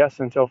 I guess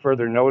until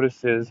further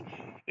notice, is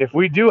if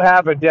we do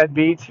have a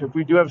deadbeat, if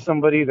we do have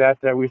somebody that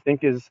we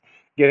think is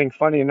getting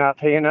funny and not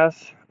paying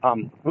us,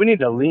 we need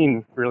to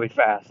lean really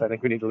fast. I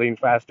think we need to lean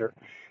faster.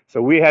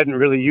 So we hadn't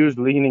really used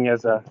leaning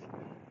as a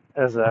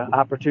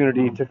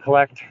opportunity to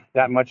collect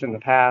that much in the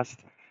past,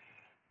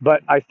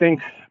 but I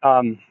think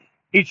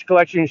each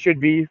collection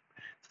should be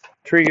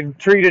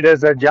treated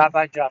as a job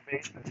by job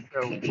basis.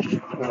 So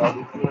between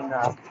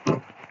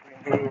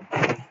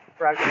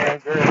project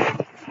manager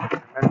and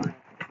remembering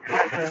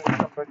with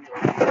somebody or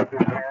project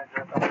manager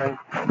or something,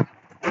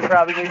 we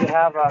probably need to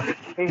have a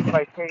case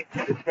by case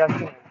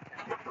discussion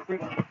and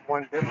treat each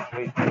one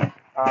differently.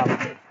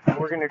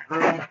 We're going to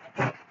groom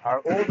our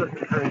older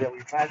attorney that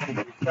we've had since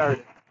we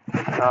started.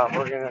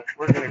 We're gonna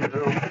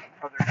groom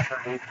other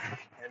attorneys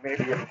and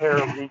maybe a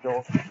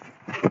paralegal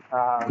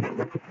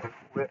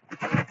with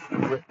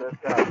this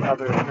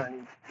other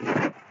attorney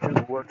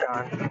to work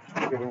on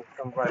getting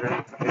some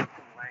letters, maybe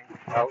some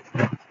language out to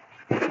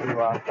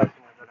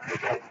customers that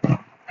aren't paying.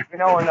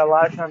 And a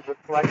lot of times with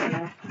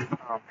collections, you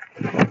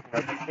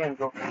can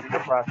go through the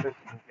process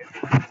and get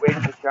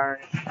wages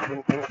garnished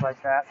and things like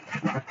that.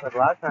 But a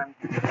lot of times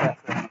you just have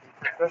to be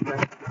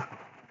persistent.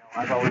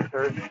 I've always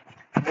heard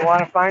you want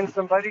to find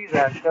somebody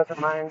that doesn't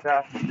mind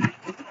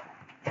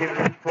giving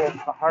people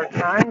a hard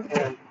time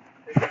and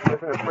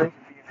isn't afraid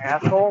to be an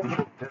asshole.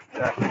 Just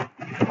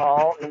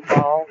call and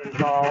call and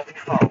call and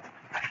call.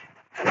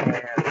 And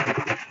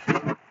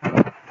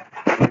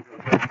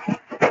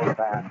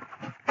that.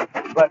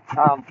 But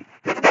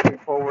moving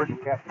forward, we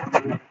have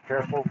to be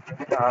careful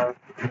with our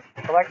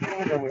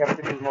collections, and we have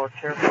to be more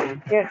careful. We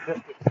can't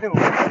just assume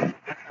it's kind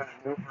of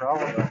new for all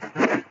of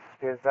us.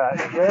 Is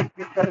just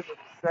because it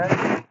says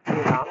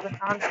on the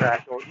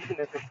contract, or even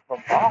if it's the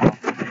law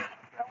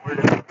that we're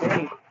to be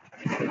paid,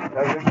 it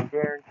doesn't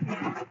guarantee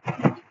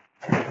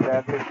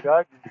that the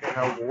judge is going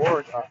to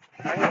award us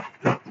penalty.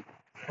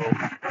 So,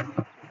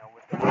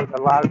 with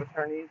a lot of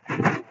attorneys,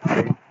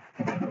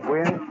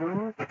 win,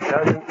 lose, it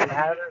doesn't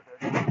matter.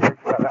 There's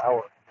 $35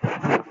 hours.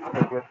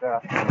 But with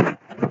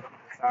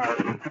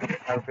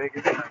our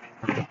biggest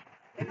attorney,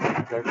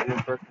 there's a new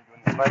person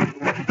doing the fighting.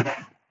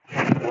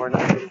 We're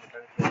not getting the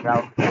benefit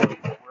out for it.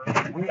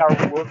 So we are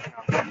working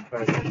on this, but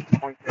the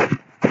point is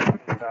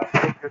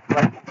take your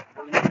collections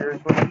really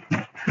seriously.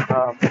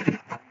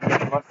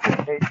 You must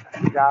take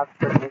the job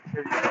to make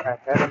sure you're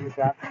ahead of the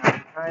job on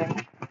time.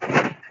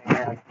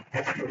 And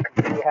if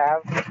you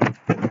have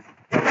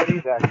somebody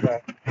that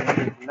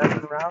is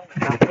messing around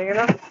and not paying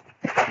us,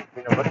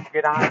 let's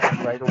get on it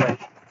right away.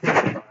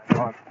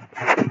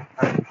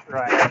 I'm sure I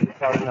have to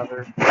tell another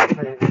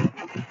crazy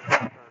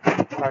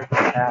part of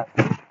that.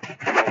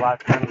 A lot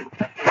of times,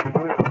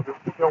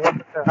 you show up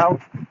at their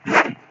house,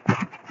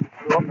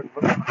 go up and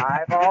look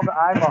eyeball to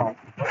eyeball.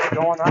 What's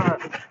going on?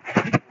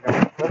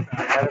 Listen, I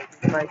got to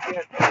feed my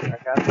kids. I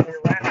got to pay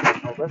rent.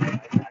 Listen,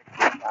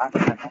 I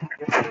don't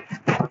get this.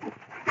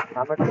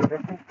 I'm a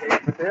conviction case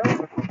for sales.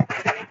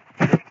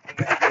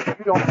 If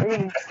you don't pay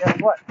me, guess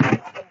what? I'm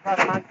not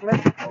my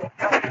commission.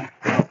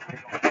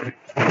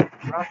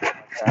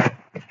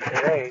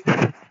 Today,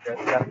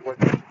 that's what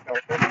you tell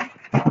them.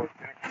 It's going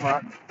to come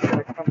out. It's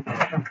going to come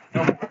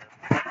somewhere.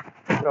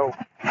 So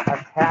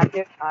attack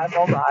it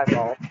eyeball to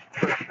eyeball.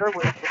 For sure,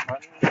 with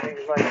money and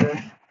things like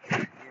this,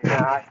 do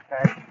not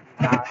text, do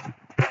not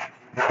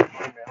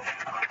email.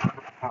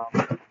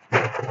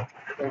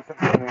 Say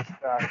something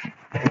that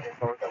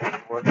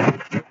would work.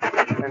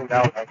 Send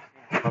out, I've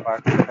seen some of our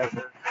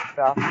competitors and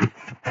stuff.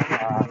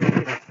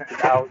 Send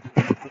out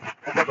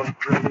some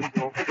really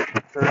cool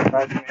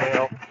certified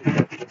mail.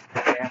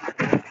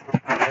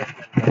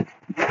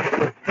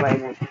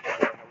 Language.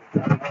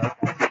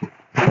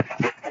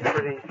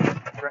 Pretty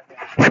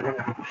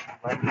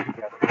threatening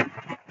together.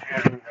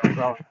 And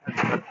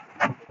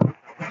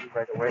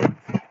right away.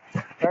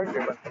 Very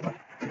good.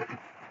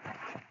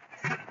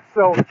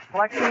 So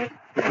collecting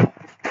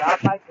job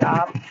by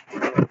job,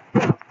 get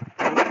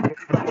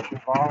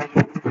involved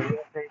in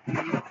ASAP,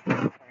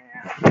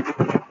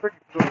 and pretty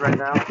good right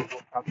now.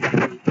 We'll probably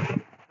do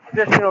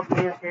additional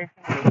communication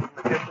and some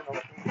additional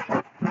fees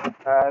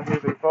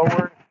moving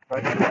forward.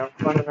 But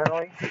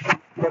fundamentally, get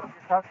your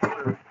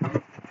customers.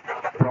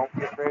 Don't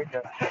be afraid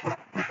to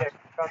get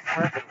your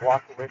customers and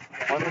walk away from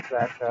the ones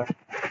that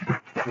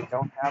you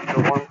don't have the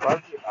one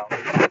fuzzy about.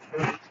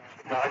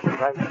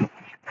 Right.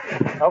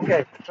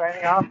 Okay,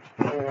 signing off,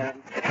 and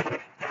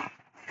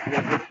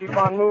just keep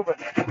on moving.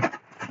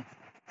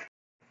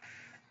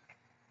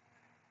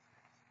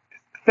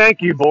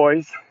 Thank you,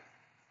 boys.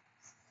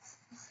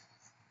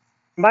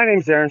 My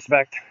name's Aaron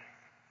Specht.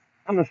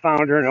 I'm the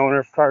founder and owner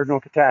of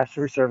Cardinal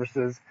Catastrophe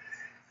Services,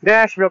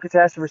 Nashville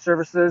Catastrophe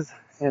Services,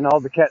 and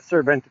all the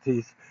CatServe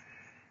entities.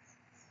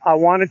 I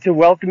wanted to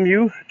welcome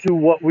you to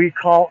what we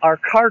call our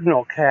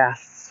Cardinal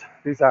Casts.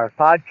 These are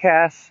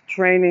podcast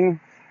training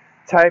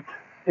type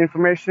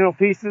informational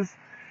pieces.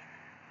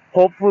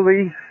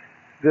 Hopefully,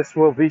 this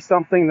will be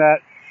something that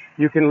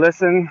you can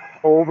listen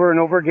over and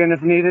over again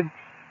if needed.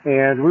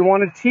 And we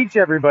want to teach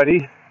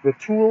everybody the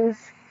tools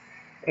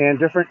and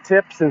different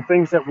tips and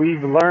things that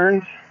we've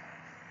learned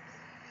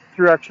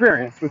through our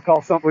experience. We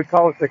call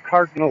it the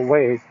Cardinal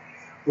Way,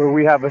 where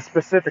we have a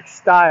specific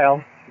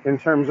style in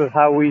terms of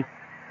how we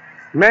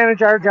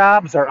manage our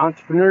jobs, our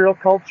entrepreneurial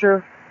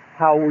culture,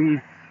 how we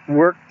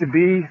work to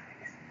be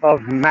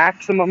of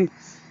maximum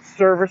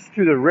service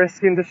to the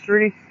risk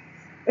industry,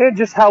 and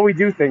just how we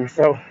do things.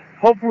 So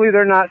hopefully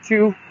they're not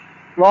too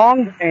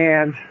long,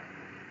 and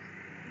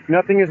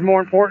nothing is more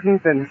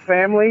important than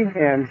family,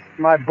 and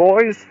my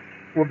boys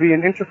will be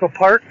an integral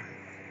part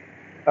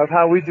of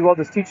how we do all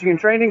this teaching and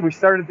training. We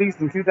started these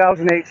in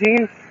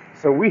 2018,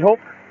 so we hope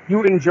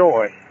you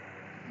enjoy.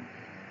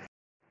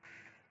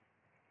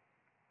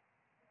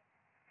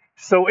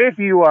 So if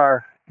you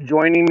are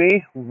joining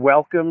me,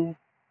 welcome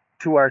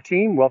to our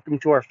team, welcome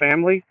to our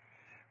family.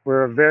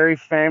 We're a very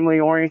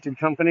family-oriented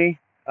company.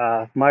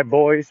 My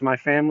boys, my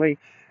family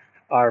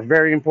are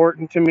very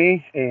important to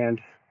me,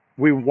 and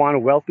we want to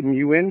welcome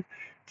you in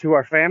to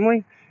our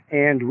family,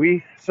 and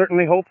we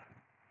certainly hope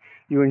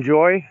you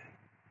enjoy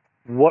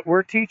what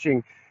we're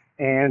teaching,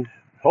 and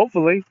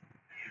hopefully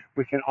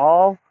we can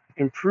all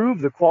improve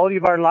the quality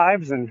of our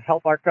lives and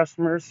help our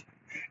customers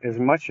as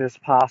much as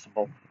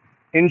possible.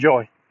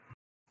 Enjoy.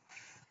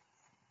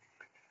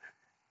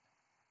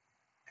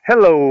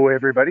 Hello,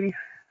 everybody.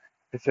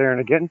 It's Aaron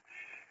again.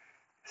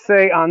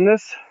 Say, on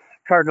this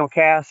Cardinal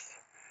Cast,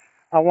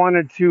 I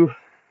wanted to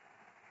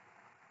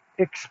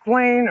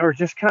explain or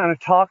just kind of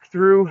talk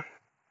through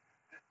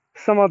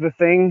some of the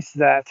things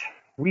that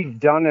we've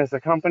done as a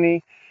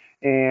company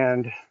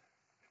and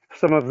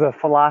some of the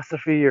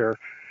philosophy or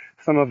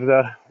some of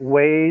the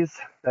ways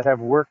that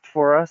have worked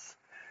for us,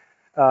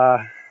 uh,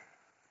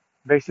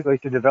 basically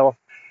to develop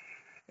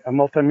a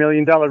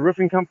multi-million-dollar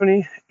roofing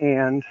company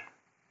and,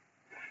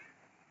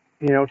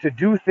 to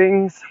do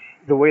things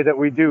the way that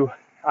we do.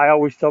 I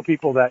always tell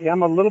people that, yeah,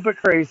 I'm a little bit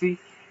crazy.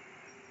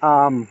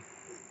 Um,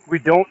 we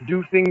don't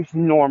do things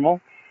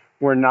normal.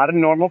 We're not a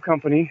normal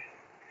company.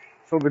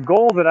 So the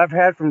goal that I've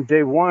had from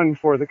day one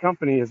for the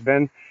company has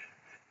been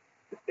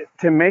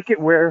to make it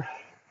where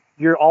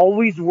you're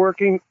always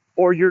working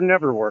or you're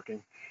never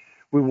working.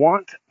 We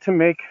want to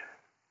make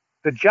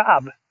the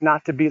job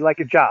not to be like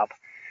a job.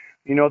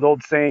 You know the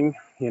old saying,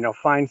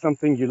 find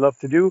something you love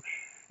to do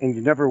and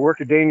you never work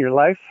a day in your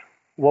life.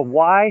 Well,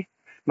 why?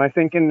 My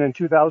thinking in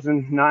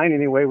 2009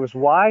 anyway was,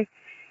 why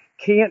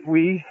can't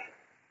we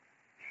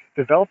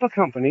develop a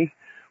company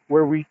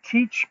where we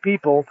teach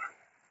people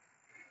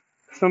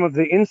some of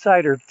the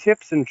insider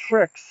tips and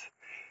tricks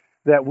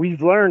that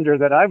we've learned or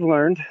that I've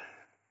learned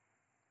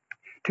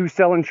to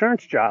sell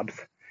insurance jobs?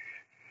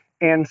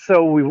 And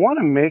so we want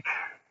to make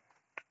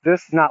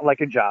this not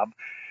like a job.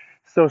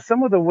 So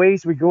some of the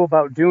ways we go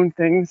about doing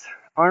things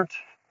aren't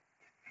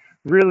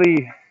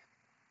really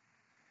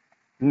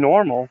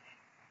normal,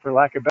 for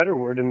lack of a better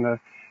word, in the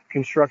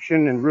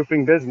construction and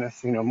roofing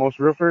business. Most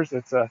roofers,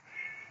 it's a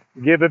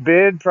give a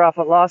bid,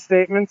 profit loss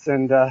statements,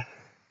 and there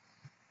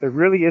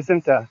really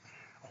isn't a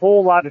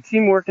whole lot of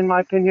teamwork, in my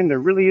opinion. There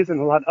really isn't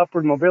a lot of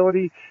upward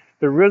mobility.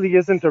 There really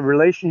isn't a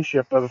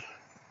relationship of,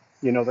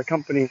 the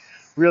company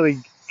really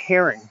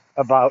caring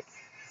about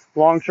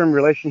long-term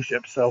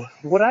relationships. So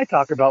what I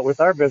talk about with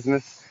our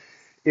business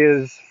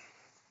is,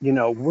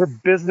 we're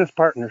business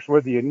partners.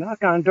 Whether you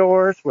knock on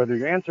doors, whether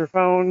you answer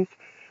phones,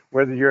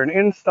 whether you're an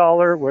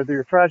installer, whether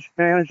you're a project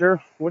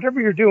manager,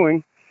 whatever you're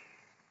doing,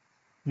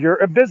 you're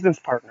a business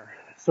partner.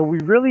 So we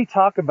really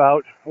talk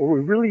about, or we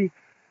really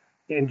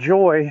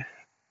enjoy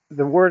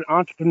the word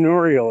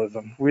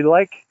entrepreneurialism. We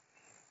like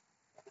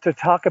to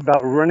talk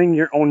about running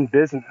your own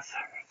business.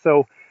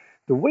 So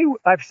the way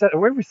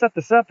we set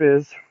this up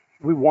is,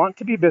 we want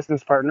to be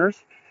business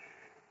partners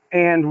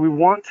and we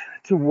want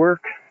to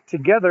work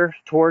together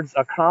towards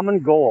a common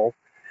goal.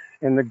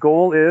 And the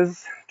goal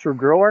is to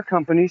grow our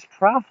companies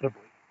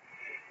profitably.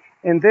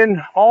 And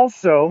then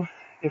also,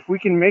 if we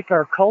can make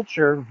our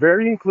culture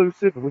very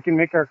inclusive, if we can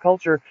make our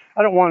culture,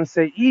 I don't want to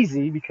say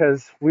easy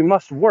because we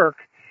must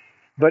work,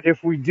 but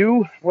if we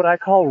do what I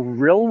call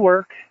real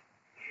work,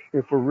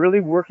 if we're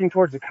really working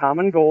towards a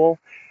common goal,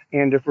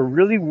 and if we're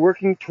really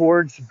working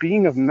towards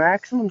being of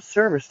maximum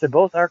service to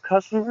both our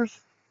customers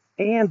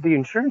and the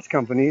insurance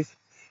companies,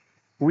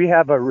 we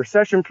have a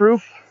recession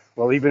proof,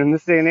 well, even in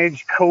this day and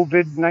age,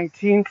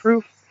 COVID-19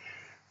 proof.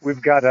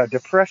 We've got a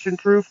depression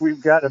proof.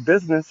 We've got a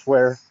business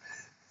where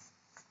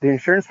the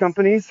insurance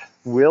companies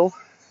will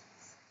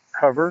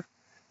cover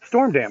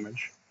storm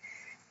damage.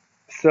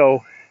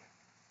 So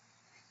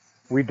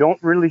we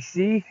don't really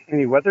see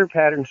any weather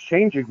patterns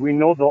changing. We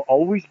know there'll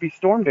always be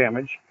storm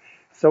damage.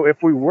 So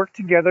if we work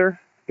together,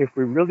 if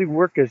we really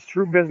work as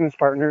true business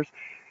partners,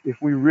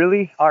 if we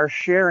really are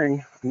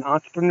sharing an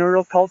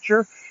entrepreneurial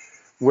culture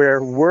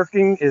where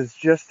working is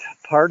just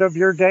part of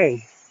your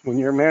day, when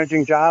you're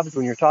managing jobs,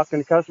 when you're talking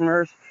to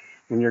customers,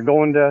 when you're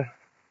going to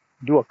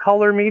do a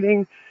color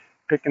meeting,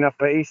 picking up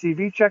an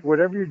ACV check,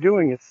 whatever you're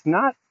doing, it's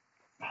not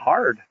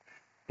hard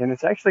and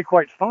it's actually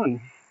quite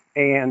fun.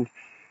 And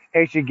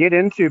as you get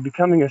into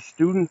becoming a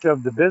student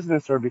of the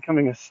business or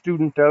becoming a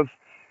student of,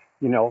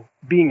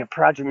 being a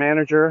project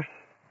manager,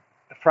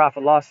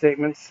 profit loss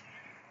statements,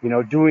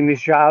 doing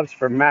these jobs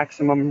for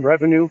maximum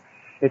revenue,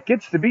 it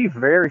gets to be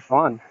very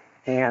fun.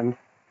 And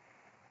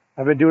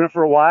I've been doing it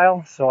for a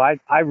while, so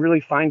I really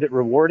find it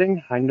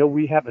rewarding. I know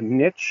we have a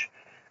niche.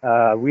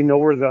 We know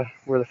we're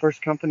the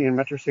first company in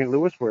Metro St.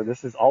 Louis where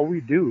this is all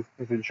we do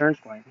is insurance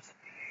claims,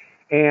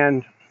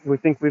 and we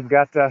think we've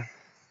got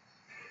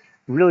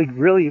really,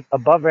 really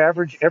above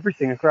average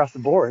everything across the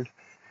board.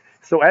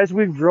 So as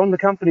we've grown the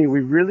company,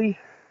 we really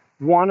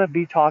want to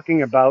be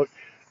talking about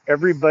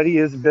everybody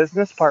is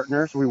business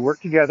partners. We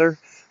work together.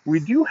 We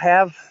do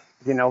have,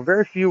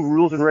 very few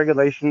rules and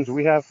regulations.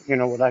 We have,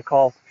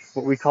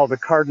 what we call the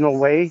cardinal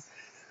way,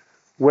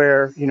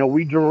 where,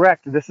 we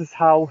direct this is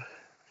how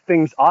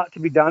things ought to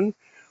be done.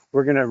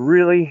 We're going to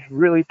really,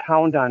 really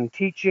pound on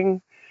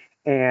teaching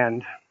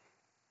and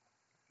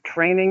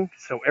training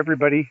so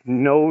everybody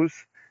knows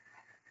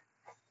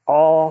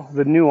all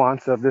the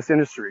nuance of this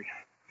industry.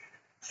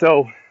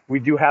 So we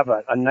do have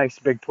a nice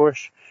big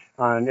push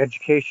on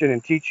education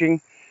and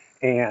teaching.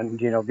 And,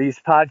 these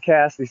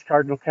podcasts, these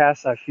Cardinal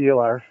casts, I feel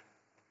are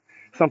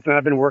something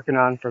I've been working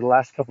on for the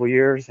last couple of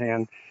years.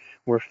 And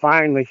we're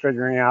finally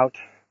figuring out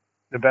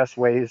the best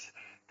ways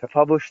to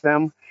publish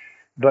them.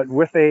 But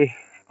with a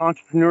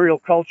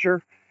entrepreneurial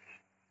culture,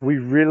 we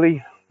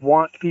really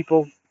want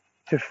people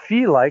to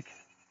feel like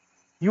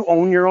you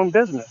own your own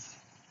business.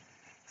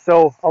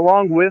 So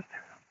along with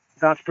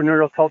the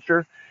entrepreneurial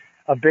culture,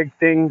 a big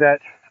thing that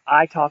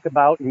I talk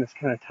about, and this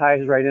kind of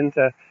ties right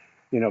into,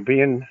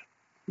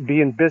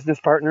 being business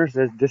partners,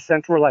 is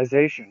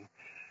decentralization.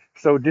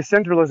 So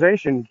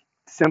decentralization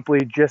simply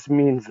just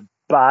means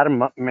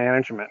bottom up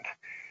management.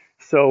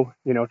 So,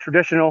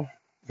 traditional,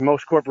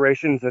 most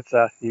corporations, it's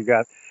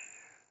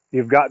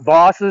you've got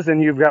bosses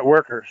and you've got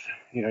workers.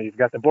 You've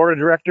got the board of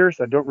directors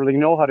that don't really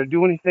know how to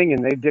do anything,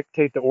 and they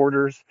dictate the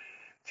orders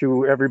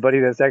to everybody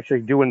that's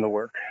actually doing the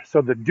work.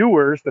 So the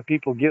doers, the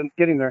people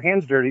getting their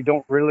hands dirty,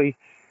 don't really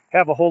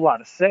have a whole lot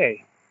to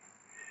say.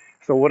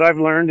 So what I've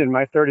learned in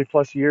my 30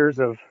 plus years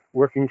of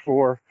working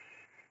for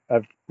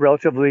a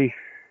relatively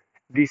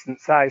decent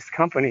sized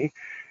company,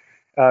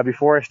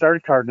 before I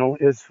started Cardinal,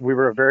 is we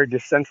were a very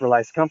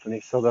decentralized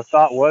company. So the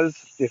thought was,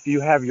 if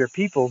you have your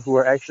people who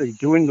are actually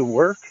doing the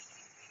work,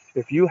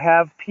 if you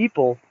have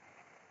people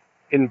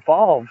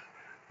involved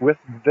with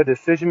the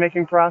decision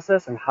making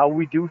process and how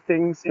we do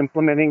things,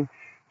 implementing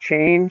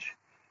change,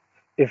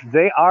 if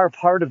they are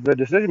part of the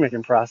decision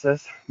making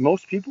process,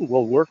 most people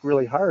will work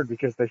really hard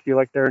because they feel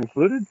like they're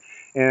included,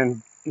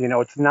 and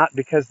it's not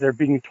because they're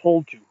being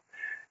told to.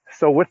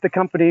 So with the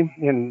company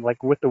and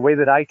like with the way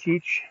that I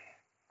teach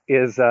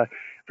is,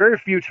 very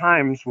few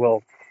times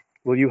will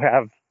you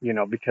have,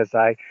 because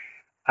I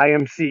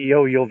am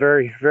CEO, you'll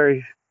very,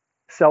 very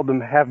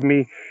seldom have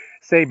me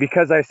say,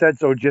 because I said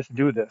so, just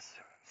do this.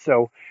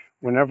 So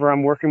whenever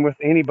I'm working with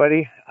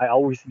anybody, I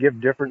always give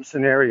different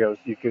scenarios.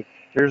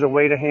 Here's a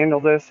way to handle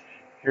this.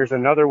 Here's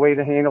another way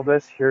to handle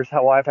this. Here's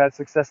how I've had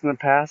success in the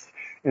past.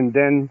 And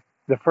then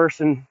the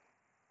person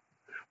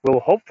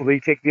will hopefully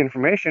take the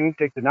information,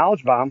 take the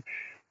knowledge bomb,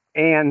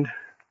 and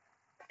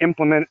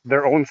implement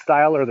their own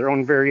style or their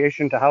own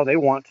variation to how they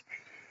want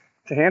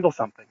to handle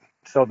something.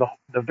 So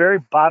the very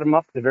bottom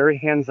up, the very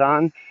hands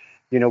on,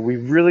 we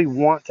really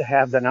want to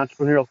have that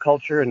entrepreneurial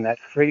culture and that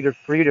creative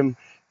freedom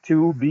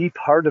to be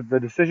part of the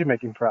decision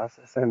making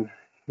process. And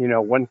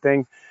one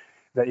thing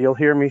that you'll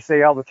hear me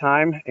say all the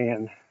time,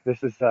 and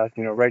this is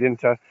right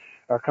into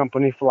our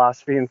company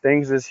philosophy and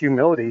things, is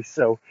humility.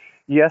 So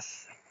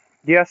yes,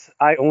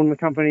 I own the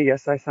company.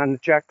 Yes, I signed the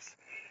checks.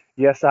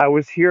 Yes, I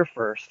was here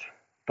first,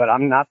 but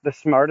I'm not the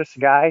smartest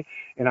guy,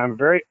 and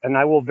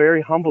I will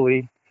very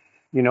humbly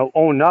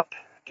own up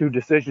to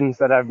decisions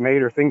that I've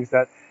made or things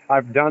that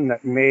I've done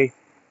that may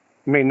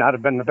not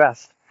have been the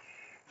best.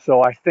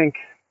 So I think,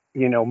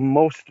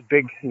 most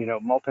big,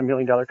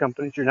 multi-million dollar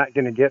companies, you're not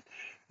going to get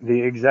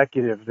the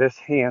executive this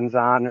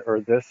hands-on or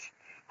this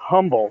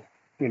humble,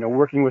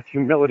 working with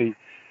humility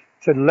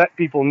to let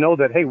people know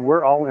that, hey,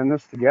 we're all in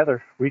this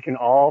together. We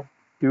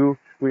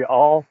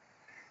all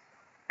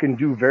can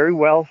do very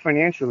well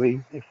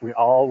financially if we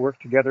all work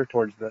together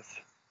towards this.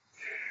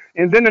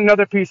 And then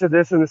another piece of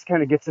this, and this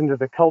kind of gets into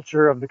the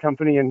culture of the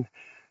company, and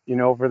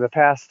over the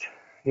past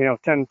 10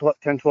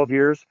 12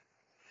 years,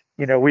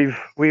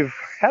 we've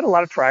had a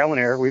lot of trial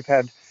and error. We've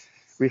had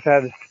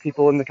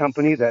people in the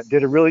company that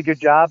did a really good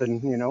job,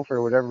 and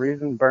for whatever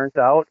reason burnt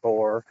out,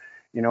 or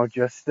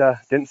just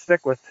didn't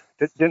stick with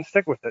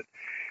it.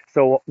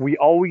 So we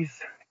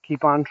always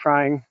keep on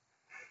trying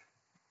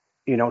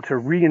to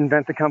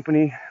reinvent the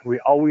company. We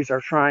always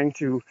are trying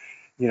to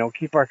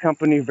keep our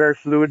company very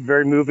fluid,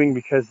 very moving,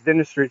 because the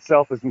industry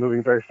itself is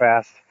moving very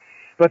fast.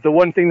 But the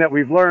one thing that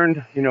we've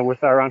learned,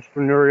 with our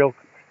entrepreneurial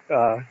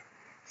uh,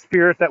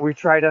 spirit that we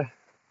try to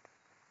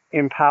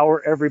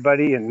empower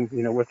everybody, and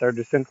with our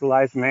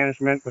decentralized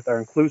management, with our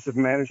inclusive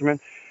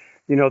management,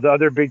 the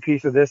other big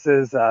piece of this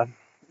is I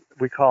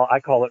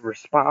call it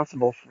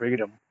responsible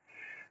freedom.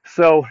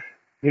 So,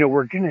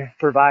 we're going to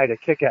provide a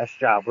kick-ass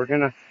job. We're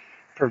going to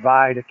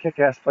provide a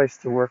kick-ass place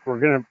to work. We're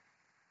going to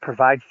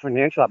provide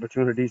financial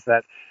opportunities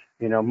that,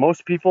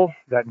 most people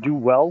that do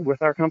well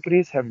with our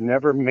companies have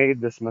never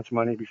made this much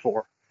money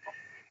before.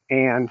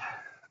 And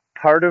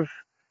part of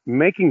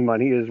making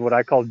money is what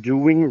I call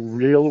doing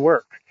real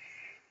work.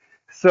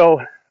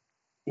 So,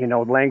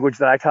 language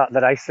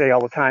that I say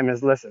all the time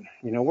is, listen,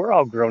 we're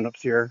all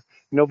grown-ups here.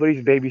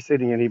 Nobody's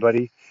babysitting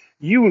anybody.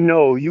 You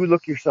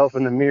look yourself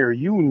in the mirror,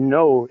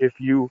 if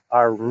you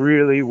are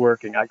really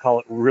working. I call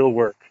it real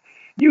work.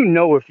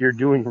 If you're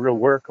doing real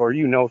work, or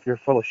if you're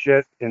full of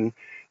shit and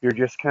you're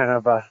just kind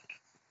of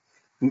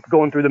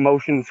going through the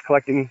motions,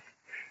 collecting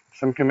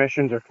some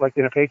commissions or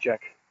collecting a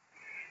paycheck.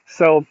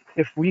 So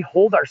if we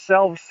hold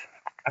ourselves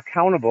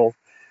accountable,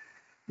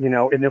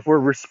 and if we're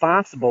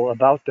responsible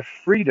about the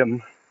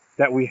freedom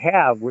that we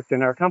have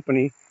within our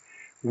company,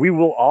 we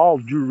will all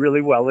do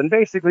really well. And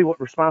basically what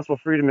responsible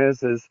freedom is,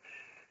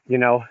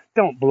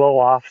 don't blow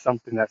off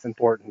something that's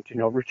important.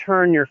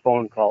 Return your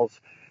phone calls,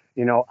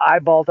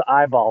 eyeball to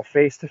eyeball,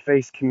 face to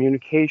face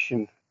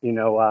communication.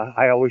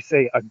 I always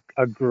say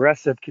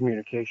aggressive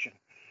communication.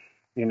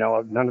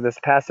 None of this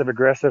passive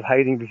aggressive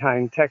hiding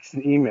behind texts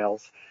and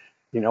emails.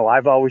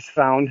 I've always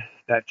found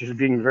that just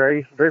being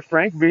very, very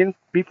frank,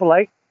 be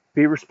polite,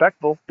 be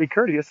respectful, be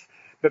courteous,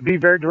 but be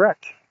very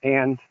direct.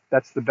 And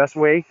that's the best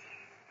way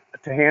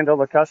to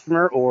handle a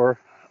customer or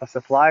a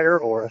supplier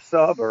or a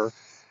sub or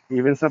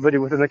even somebody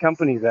within the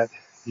company that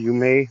you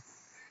may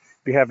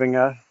be having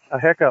a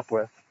hiccup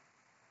with.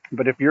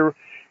 But if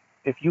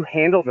you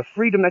handle the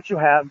freedom that you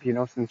have,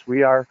 since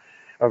we are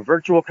a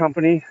virtual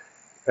company,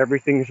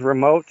 everything's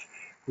remote.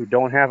 We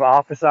don't have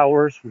office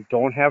hours. We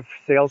don't have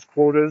sales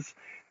quotas.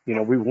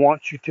 We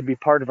want you to be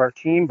part of our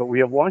team, but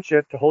we want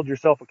you to hold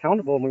yourself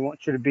accountable, and we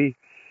want you to be,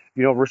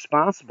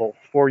 responsible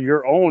for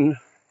your own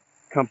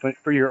company,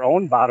 for your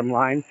own bottom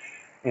line,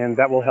 and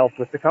that will help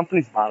with the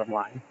company's bottom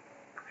line.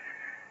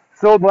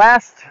 So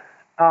last,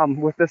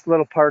 with this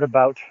little part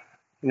about,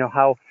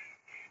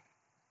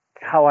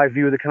 how I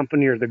view the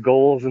company, or the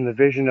goals and the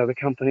vision of the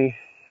company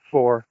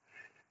for,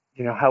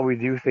 how we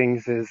do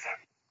things is,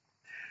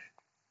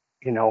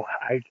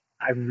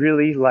 I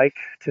really like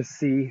to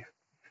see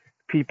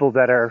people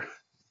that are,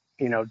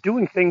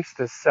 doing things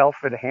to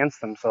self-enhance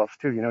themselves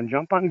too.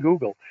 Jump on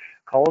Google,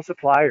 call a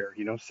supplier,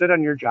 sit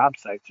on your job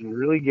sites and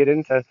really get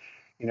into,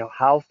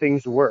 how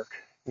things work.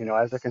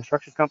 As a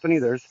construction company,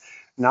 there's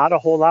not a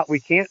whole lot we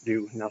can't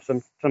do. Now,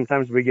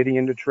 sometimes we're getting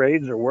into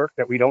trades or work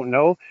that we don't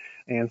know,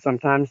 and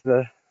sometimes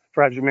the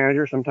project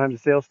manager, sometimes the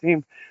sales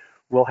team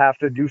will have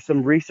to do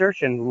some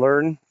research and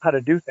learn how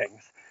to do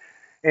things.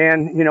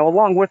 And,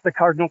 along with the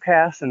Cardinal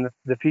Cast and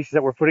the pieces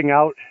that we're putting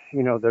out,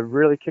 the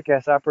really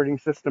kick-ass operating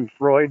system,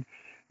 Freud,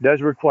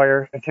 does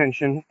require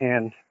attention.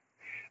 And,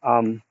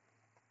 I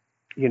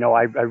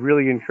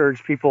really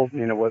encourage people,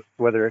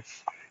 whether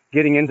it's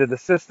getting into the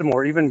system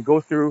or even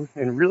go through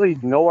and really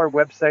know our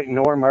website,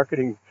 know our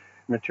marketing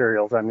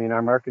materials. I mean,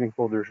 our marketing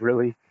folders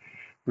really,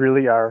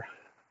 really are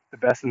the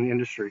best in the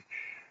industry.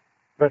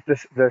 But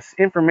this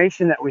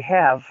information that we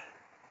have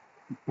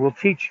will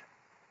teach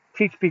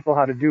people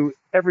how to do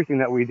everything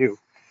that we do.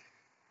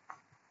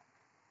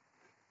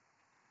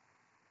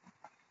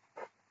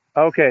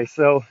 Okay,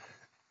 so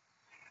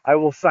I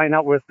will sign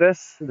out with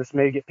this. This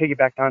may get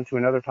piggybacked onto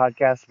another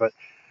podcast, but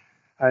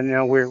I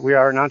know we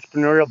are an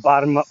entrepreneurial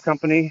bottom-up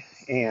company,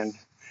 and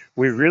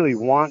we really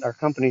want our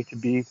company to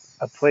be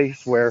a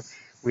place where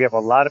we have a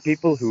lot of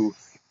people who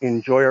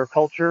enjoy our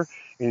culture,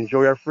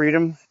 enjoy our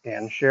freedom,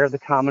 and share the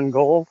common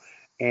goal.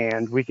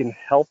 And we can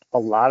help a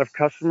lot of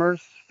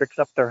customers fix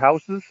up their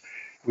houses.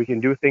 We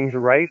can do things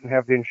right and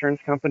have the insurance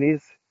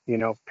companies,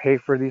 pay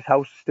for these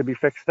houses to be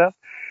fixed up.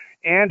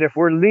 And if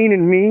we're lean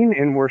and mean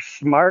and we're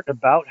smart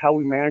about how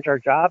we manage our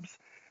jobs,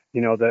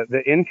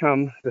 the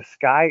income, the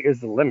sky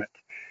is the limit.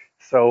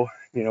 So,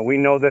 we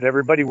know that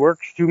everybody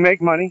works to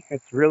make money.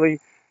 It's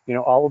really,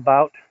 all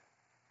about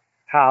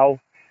how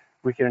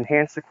we can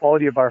enhance the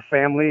quality of our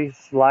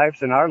families'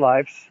 lives and our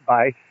lives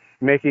by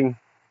making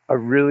a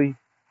really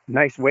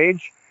nice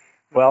wage.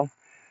 Well,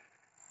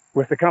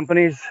 with the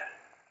company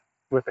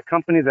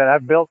that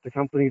I've built, the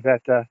company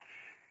that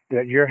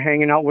you're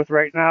hanging out with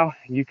right now,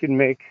 you can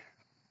make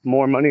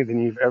more money than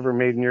you've ever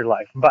made in your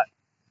life. But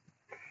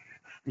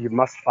you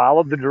must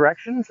follow the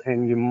directions,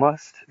 and you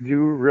must do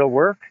real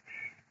work,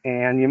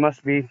 and you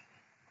must be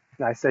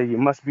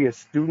a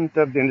student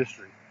of the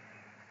industry.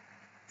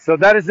 So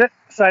that is it.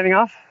 Signing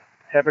off.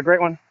 Have a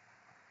great one.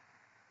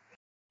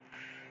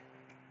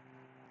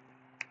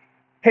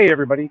 Hey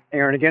everybody,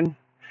 Aaron again.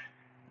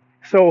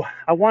 So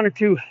I wanted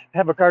to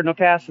have a Cardinal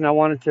Cast, and I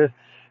wanted to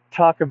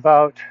talk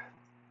about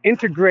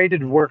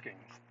integrated workings.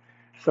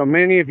 So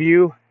many of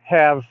you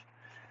have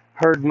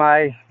heard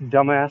my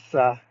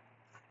dumbass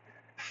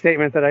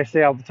statement that I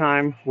say all the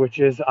time, which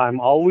is I'm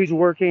always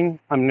working,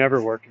 I'm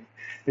never working.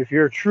 If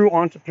you're a true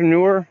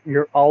entrepreneur,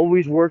 you're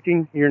always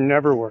working, you're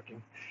never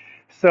working.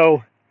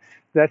 So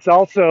that's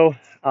also,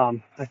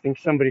 I think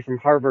somebody from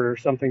Harvard or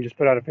something just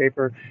put out a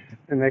paper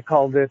and they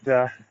called it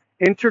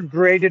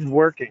integrated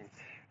working.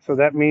 So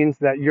that means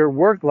that your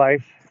work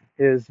life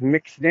is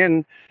mixed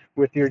in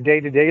with your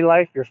day-to-day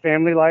life, your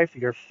family life,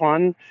 your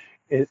fun.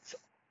 It's,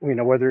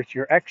 whether it's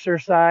your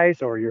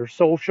exercise or your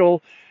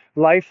social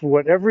life,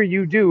 whatever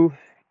you do,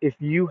 if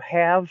you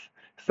have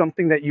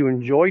something that you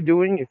enjoy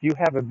doing, if you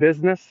have a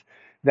business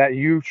that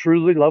you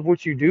truly love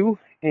what you do,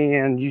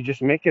 and you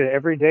just make it an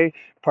everyday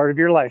part of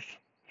your life.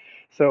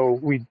 So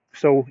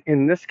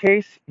in this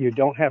case, you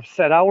don't have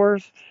set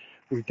hours.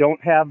 We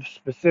don't have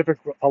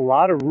a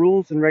lot of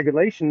rules and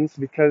regulations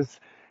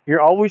because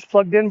you're always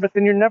plugged in, but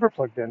then you're never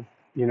plugged in.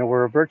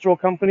 We're a virtual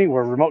company,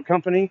 we're a remote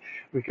company.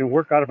 We can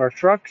work out of our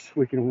trucks,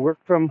 we can work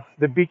from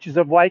the beaches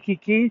of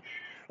Waikiki,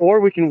 or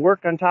we can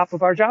work on top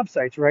of our job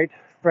sites, right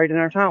in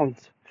our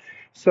towns.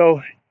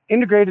 So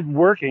integrated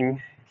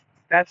working,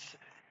 that's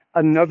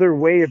another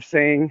way of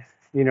saying,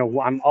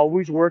 I'm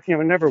always working,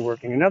 I'm never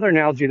working. Another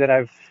analogy that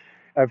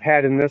I've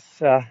had in this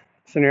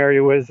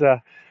scenario is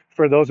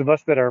for those of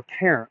us that are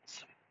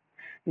parents.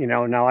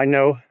 Now I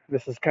know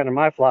this is kind of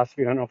my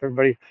philosophy. I don't know if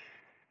everybody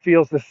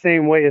feels the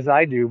same way as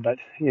I do, but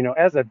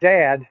as a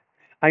dad,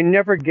 I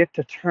never get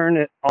to turn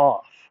it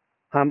off.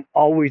 I'm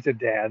always a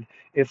dad.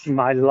 It's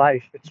my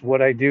life. It's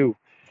what I do.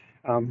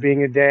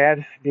 Being a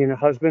dad, being a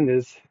husband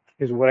is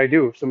what I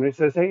do. If somebody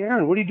says, "Hey,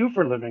 Aaron, what do you do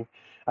for a living?"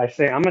 I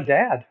say, "I'm a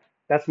dad.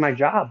 That's my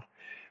job."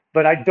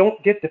 But I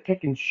don't get to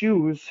pick and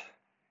choose,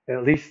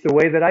 at least the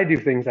way that I do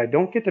things. I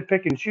don't get to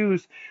pick and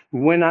choose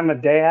when I'm a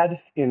dad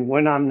and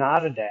when I'm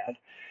not a dad.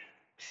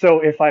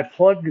 So if I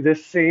plug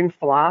this same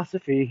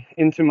philosophy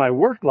into my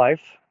work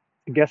life,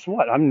 guess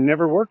what? I'm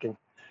never working.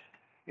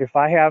 If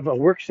I have a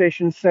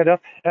workstation set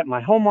up at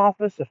my home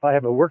office, if I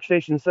have a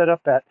workstation set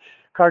up at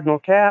Cardinal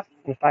Cap,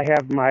 if I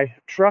have my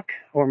truck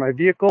or my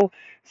vehicle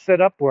set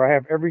up where I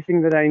have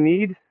everything that I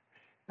need,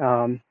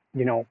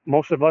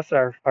 most of us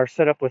are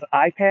set up with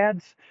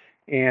iPads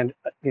and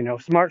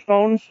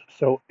smartphones,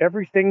 so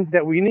everything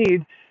that we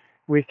need,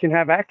 we can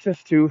have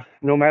access to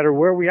no matter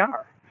where we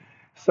are.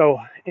 So,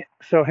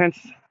 so hence,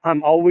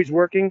 I'm always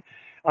working.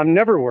 I'm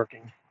never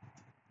working.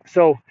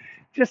 So,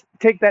 just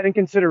take that in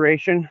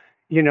consideration.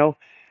 You know,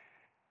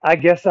 I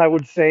guess I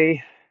would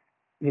say,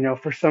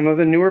 for some of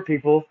the newer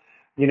people,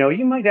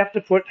 you might have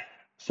to put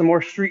some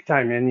more street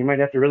time in. You might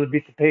have to really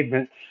beat the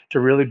pavement to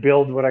really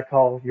build what I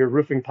call your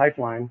roofing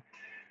pipeline,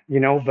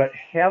 but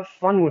have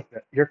fun with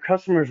it. Your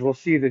customers will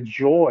see the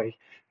joy.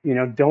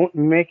 Don't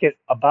make it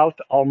about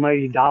the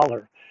almighty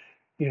dollar.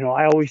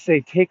 I always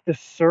say take the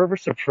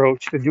service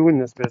approach to doing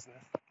this business.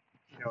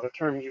 The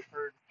term you've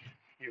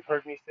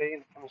heard me say,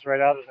 and it comes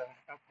right out of the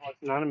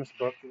Alcoholics Anonymous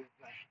book, is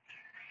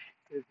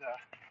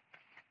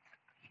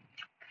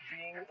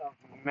being of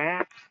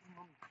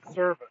maximum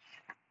service.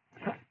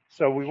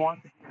 So we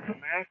want to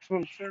give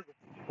maximum service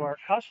to our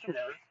customers.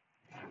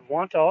 We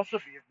want to also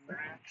be of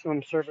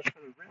maximum service to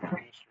the rental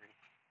industry.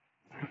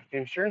 The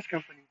insurance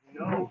companies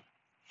know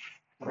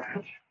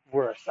that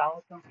we're a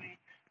solid company.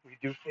 We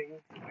do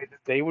things the way that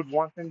they would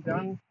want them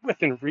done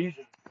within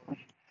reason.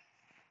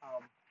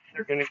 Um,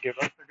 they're going to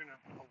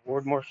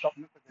award more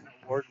supplements. They're going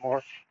to award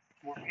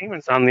more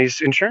payments on these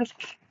insurance.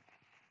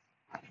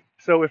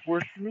 So if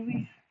we're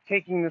truly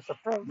taking this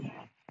approach,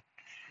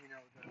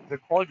 the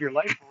quality of your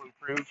life will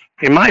improve,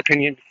 in my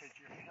opinion, because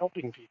you're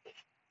helping people.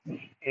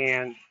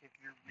 And if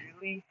you're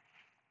really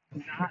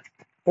not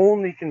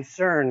only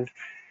concerned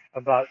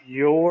about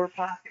your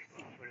pocket,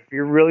 but if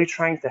you're really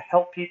trying to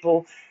help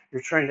people,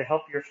 you're trying to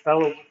help your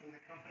fellow within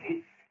the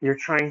company, you're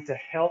trying to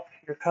help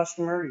your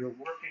customer, you're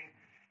working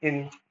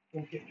in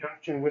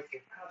conjunction with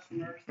your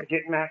customers to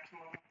get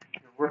maximum,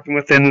 you're working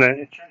within the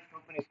insurance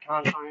company's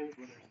confines,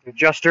 whether it's the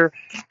adjuster,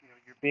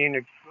 you're being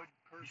a good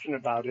person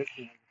about it,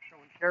 you're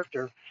showing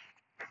character,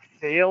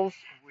 sales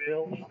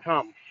will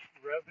come,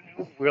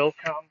 revenue will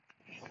come,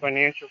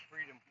 financial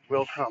freedom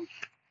will come.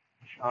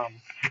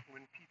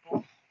 When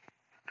people,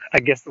 I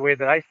guess the way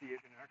that I see it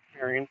in our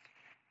experience,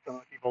 some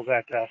of the people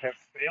that have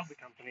failed the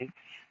company,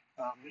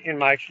 in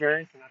my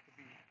experience, and not to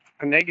be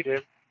a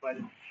negative, but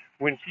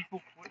when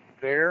people put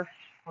their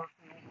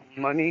personal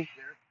money,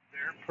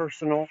 their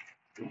personal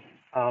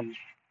um,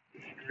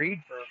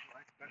 greed, for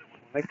lack of a better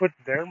word, when they put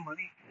their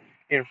money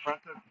in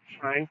front of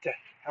trying to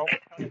help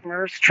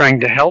customers, trying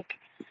to help,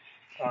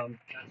 that's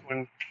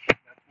when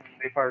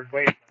they parted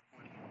ways.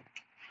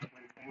 That's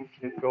when things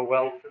didn't go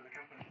well for the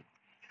company.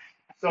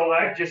 So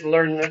I've just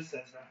learned this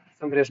as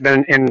somebody that's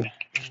been in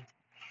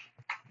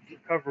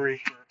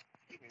recovery for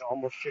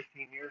almost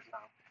 15 years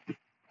now.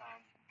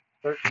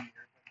 13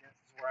 years, I guess,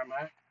 is where I'm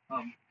at.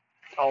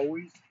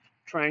 Always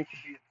trying to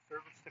be of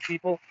service to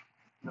people.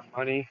 The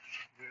money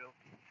will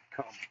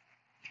come.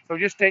 So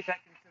just take that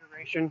into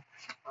consideration.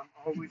 I'm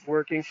always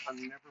working. I'm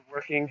never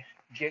working.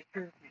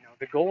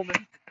 The goal is to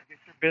get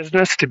your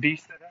business to be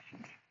set up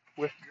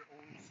with your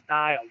own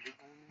style, your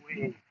own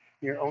way,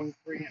 your own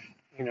freedom,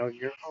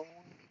 your own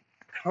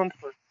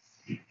comfort,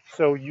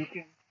 so you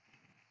can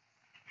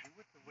do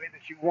it the way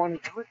that you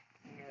want to do it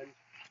and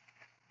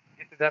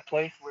get to that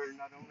place where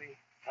not only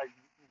are you,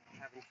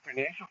 having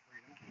financial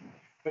freedom,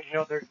 but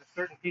there's a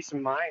certain peace of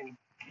mind,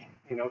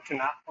 to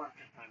not park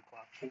your time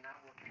clock, to not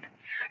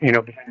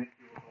work, behind the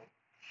cubicle,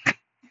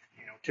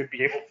 to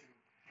be able to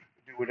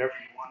do whatever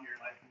you want in your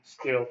life and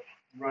still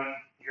run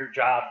your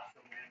job,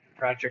 still manage your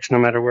projects, no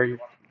matter where you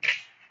are.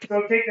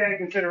 So take that into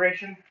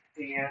consideration,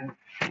 and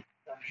I'm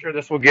sure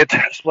this will get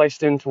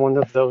spliced into one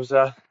of those,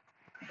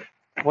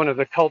 one of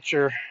the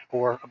culture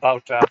or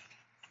about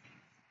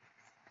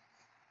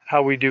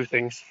how we do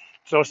things.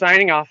 So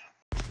signing off.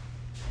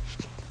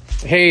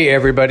 Hey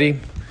everybody,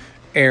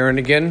 Aaron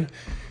again.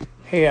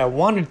 Hey, I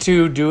wanted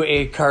to do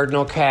a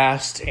Cardinal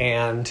cast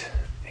and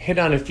hit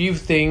on a few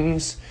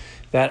things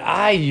that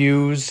I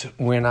use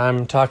when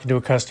I'm talking to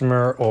a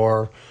customer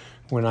or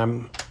when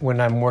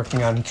I'm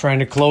working on trying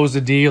to close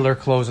a deal or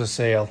close a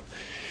sale.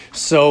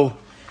 So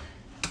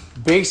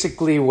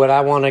basically what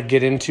I want to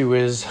get into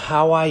is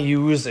how I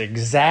use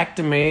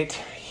Xactimate,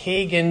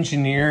 Hague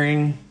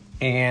Engineering,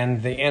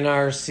 and the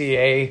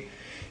NRCA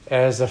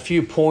as a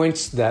few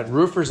points that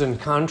roofers and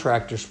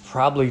contractors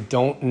probably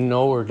don't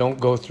know or don't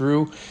go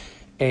through,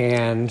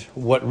 and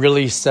what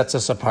really sets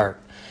us apart.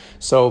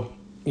 So,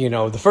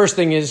 the first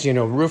thing is,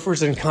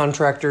 roofers and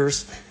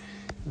contractors,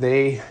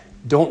 they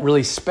don't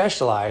really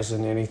specialize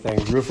in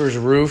anything. Roofers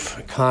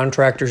roof,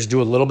 contractors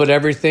do a little bit of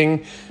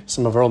everything.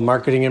 Some of our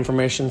marketing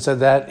information said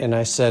that, and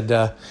I said,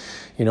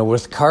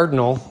 with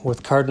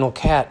Cardinal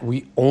Cat,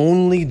 we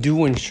only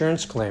do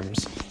insurance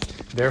claims.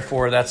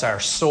 Therefore, that's our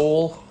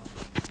sole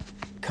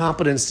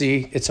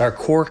competency. It's our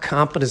core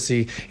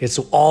competency. It's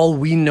all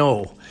we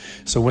know.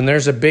 So when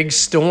there's a big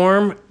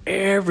storm,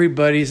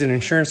 everybody's an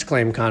insurance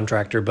claim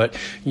contractor, but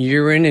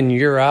year in and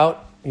year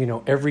out,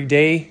 every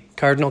day,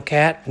 Cardinal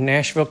Cat,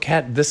 Nashville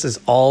Cat, this is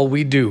all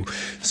we do.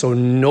 So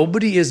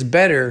nobody is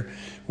better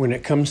when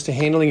it comes to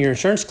handling your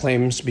insurance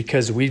claims,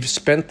 because we've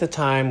spent the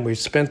time, we've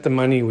spent the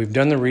money, we've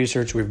done the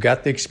research, we've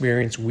got the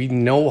experience, we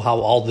know how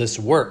all this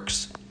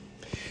works.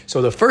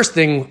 So the first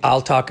thing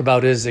I'll talk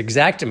about is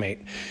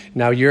Xactimate.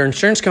 Now, your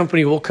insurance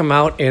company will come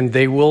out and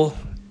they will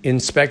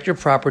inspect your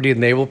property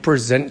and they will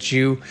present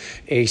you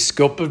a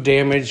scope of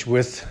damage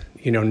with,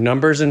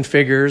 numbers and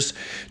figures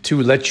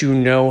to let you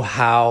know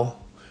how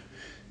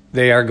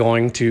they are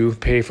going to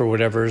pay for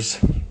whatever's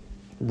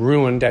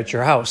ruined at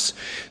your house.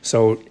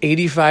 So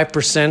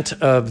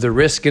 85% of the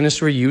risk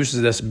industry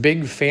uses this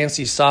big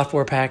fancy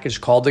software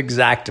package called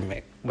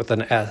Xactimate with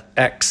an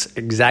X,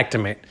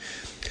 Xactimate.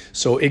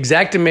 So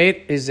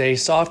Xactimate is a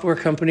software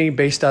company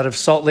based out of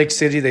Salt Lake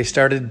City. They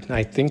started,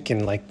 I think, in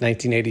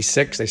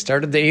 1986. They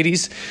started the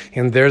 80s,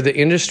 and they're the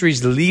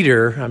industry's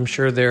leader. I'm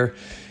sure they're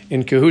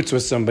in cahoots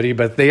with somebody,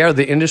 but they are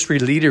the industry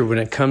leader when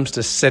it comes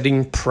to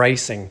setting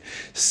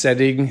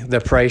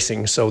the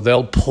pricing. So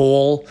they'll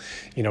pull,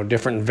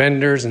 different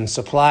vendors and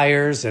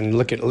suppliers and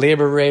look at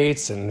labor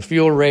rates and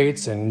fuel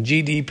rates and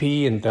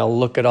GDP, and they'll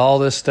look at all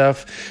this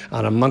stuff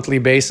on a monthly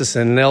basis,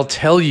 and they'll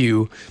tell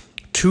you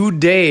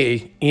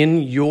today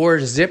in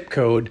your zip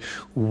code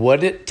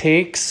what it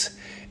takes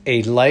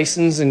a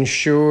licensed,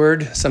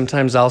 insured,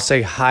 sometimes I'll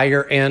say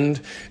higher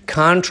end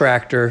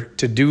contractor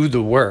to do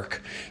the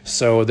work.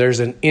 So there's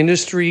an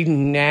industry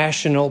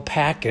national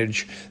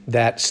package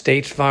that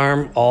State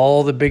Farm,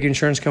 all the big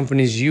insurance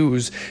companies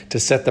use to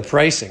set the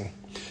pricing.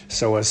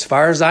 So as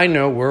far as I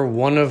know, we're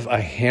one of a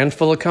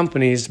handful of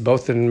companies,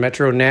 both in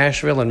Metro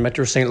Nashville and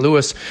Metro St.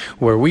 Louis,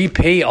 where we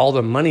pay all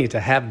the money to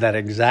have that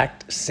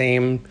exact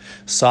same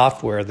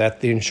software that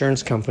the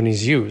insurance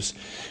companies use.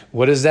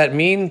 What does that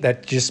mean?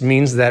 That just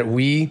means that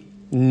we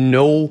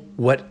know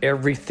what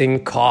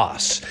everything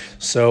costs.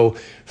 So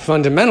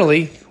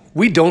fundamentally,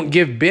 we don't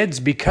give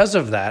bids because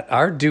of that.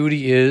 Our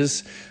duty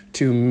is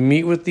to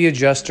meet with the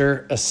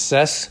adjuster,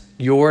 assess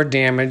your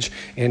damage,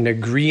 and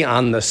agree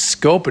on the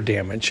scope of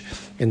damage.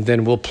 And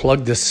then we'll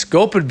plug the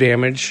scope of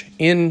damage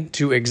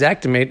into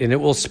Xactimate, and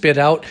it will spit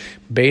out,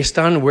 based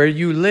on where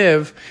you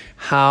live,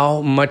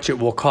 how much it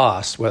will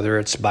cost, whether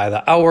it's by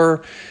the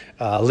hour,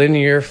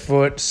 linear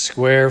foot,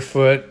 square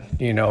foot,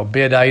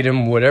 bid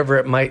item, whatever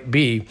it might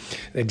be.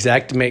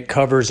 Xactimate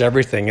covers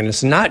everything. And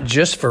it's not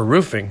just for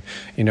roofing.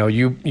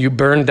 You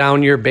burn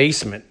down your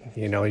basement.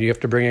 You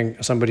have to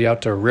bring somebody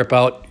out to rip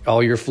out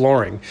all your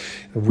flooring.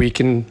 We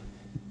can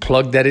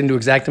plug that into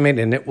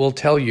Xactimate, and it will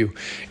tell you.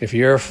 If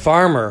you're a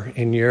farmer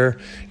and your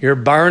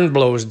barn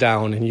blows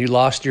down and you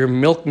lost your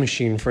milk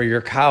machine for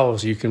your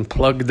cows, you can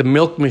plug the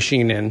milk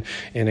machine in,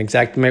 and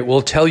Xactimate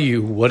will tell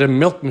you what a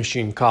milk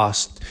machine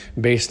costs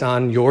based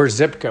on your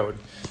zip code.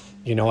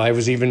 I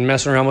was even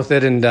messing around with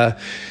it, and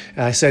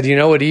I said,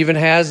 it even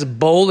has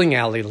bowling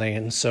alley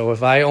lanes. So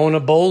if I own a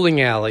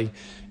bowling alley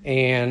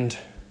and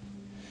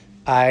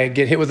I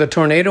get hit with a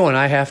tornado and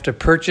I have to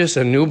purchase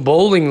a new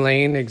bowling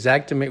lane,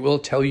 Xactimate will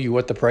tell you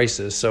what the price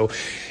is. So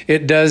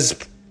it does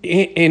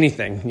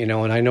anything,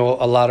 and I know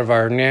a lot of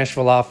our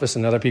Nashville office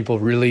and other people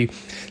really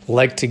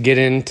like to get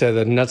into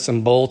the nuts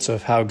and bolts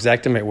of how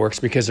Xactimate works,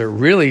 because it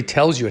really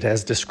tells you. It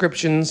has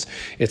descriptions.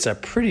 It's a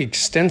pretty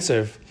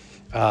extensive,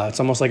 it's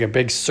almost like a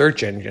big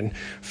search engine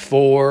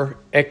for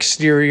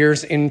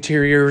exteriors,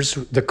 interiors,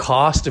 the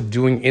cost of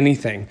doing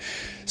anything.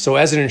 So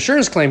as an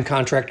insurance claim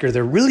contractor,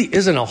 there really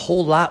isn't a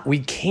whole lot we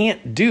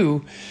can't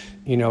do,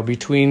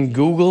 between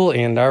Google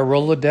and our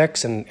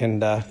Rolodex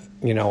and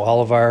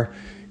all of our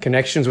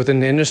connections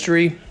within the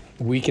industry.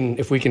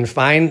 If we can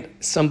find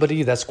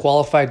somebody that's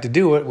qualified to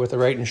do it with the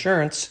right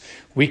insurance,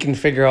 we can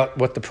figure out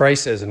what the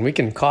price is, and we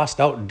can cost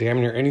out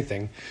damn near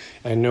anything.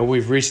 I know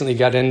we've recently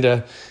got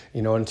into,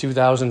 in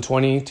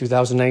 2020,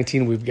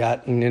 2019, we've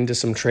gotten into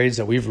some trades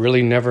that we've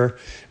really never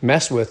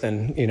messed with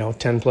in,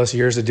 10 plus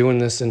years of doing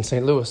this in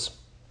St. Louis.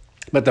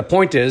 But the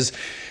point is,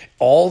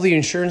 all the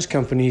insurance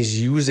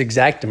companies use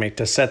Xactimate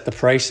to set the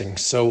pricing.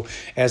 So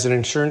as an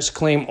insurance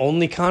claim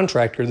only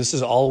contractor, this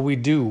is all we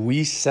do.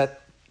 We set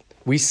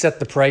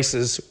the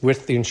prices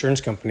with the insurance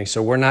company.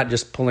 So we're not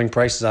just pulling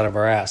prices out of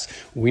our ass.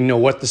 We know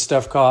what the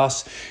stuff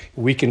costs.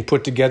 We can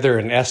put together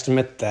an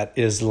estimate that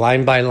is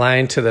line by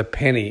line to the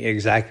penny,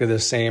 exactly the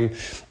same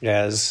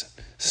as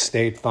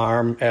State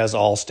Farm, as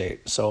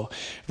Allstate. So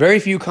very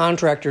few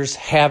contractors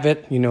have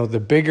it. The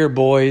bigger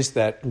boys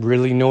that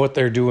really know what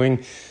they're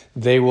doing,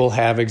 they will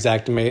have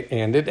Xactimate,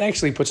 and it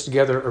actually puts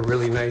together a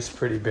really nice,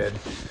 pretty bid,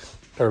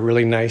 a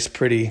really nice,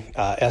 pretty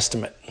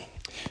estimate.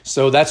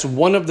 So that's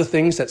one of the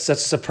things that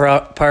sets us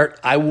apart.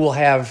 I will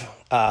have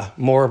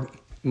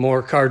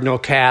more Cardinal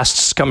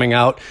casts coming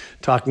out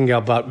talking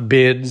about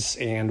bids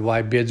and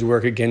why bids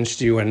work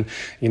against you. And,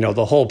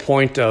 the whole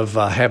point of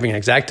having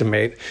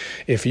Xactimate,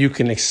 if you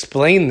can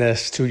explain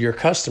this to your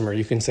customer,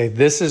 you can say,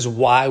 this is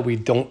why we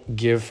don't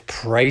give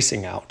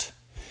pricing out.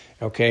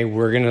 Okay,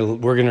 we're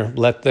gonna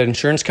let the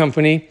insurance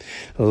company,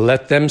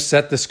 let them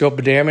set the scope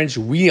of damage.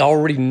 We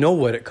already know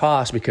what it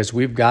costs because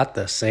we've got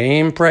the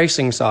same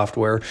pricing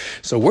software.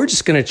 So we're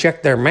just gonna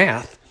check their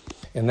math.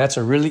 And that's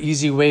a really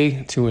easy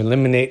way to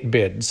eliminate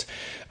bids.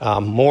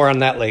 More on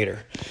that later.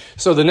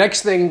 So the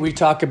next thing we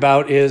talk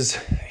about is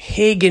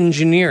Hague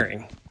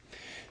Engineering.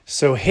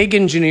 So Hague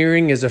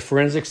Engineering is a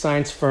forensic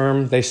science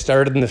firm. They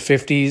started in the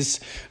 50s.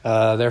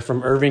 They're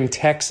from Irving,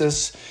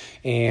 Texas.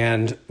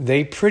 And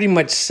they pretty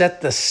much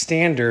set the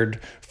standard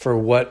for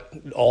what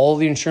all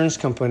the insurance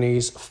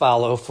companies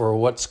follow for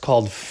what's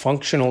called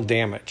functional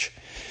damage.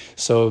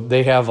 So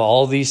they have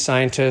all these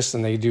scientists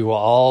and they do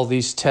all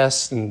these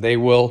tests, and they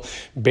will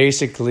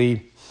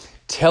basically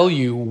tell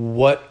you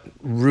what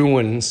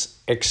ruins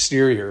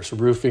exteriors,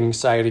 roofing,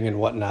 siding, and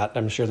whatnot.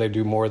 I'm sure they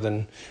do more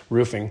than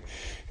roofing.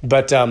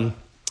 But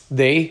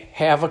they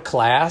have a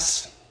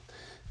class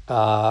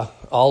all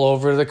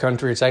over the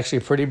country. It's actually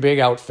a pretty big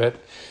outfit.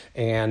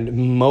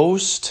 And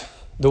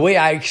the way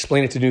I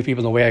explain it to new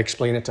people, and the way I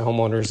explain it to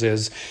homeowners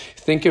is,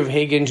 think of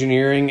Hague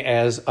Engineering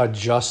as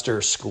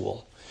adjuster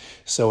school.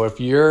 So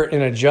if you're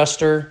an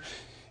adjuster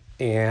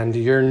and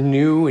you're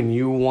new and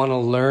you want to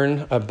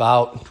learn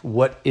about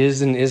what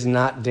is and is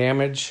not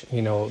damage,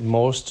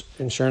 most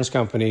insurance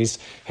companies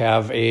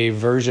have a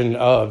version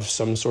of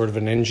some sort of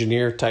an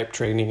engineer type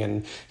training,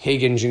 and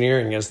Hague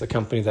Engineering is the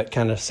company that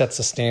kind of sets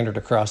a standard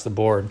across the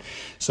board.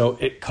 So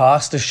it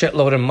costs a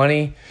shitload of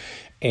money.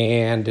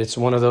 And it's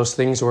one of those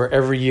things where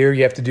every year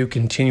you have to do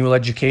continual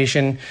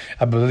education.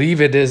 I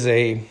believe it's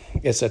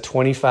a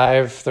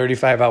 25,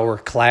 35 hour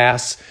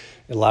class.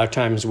 A lot of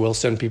times we'll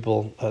send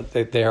people,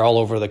 they're all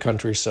over the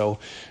country. So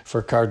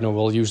for Cardinal,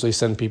 we'll usually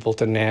send people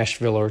to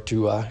Nashville or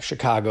to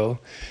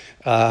Chicago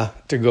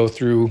to go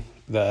through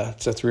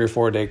it's a 3 or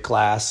 4 day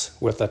class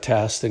with a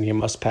test, and you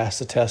must pass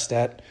the test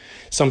at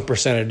some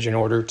percentage in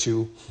order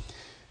to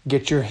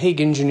get your Hague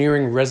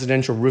Engineering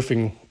residential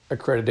roofing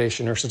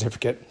accreditation or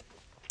certificate.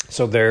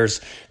 So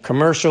there's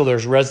commercial,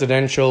 there's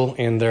residential,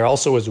 and there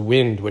also is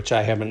wind, which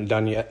I haven't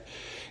done yet.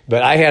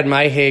 But I had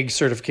my Hague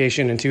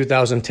certification in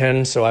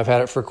 2010, so I've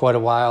had it for quite a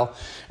while.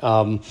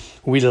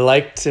 We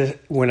like to,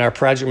 when our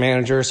project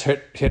managers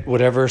hit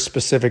whatever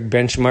specific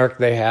benchmark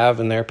they have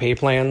in their pay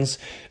plans,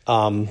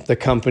 the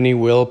company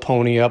will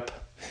pony up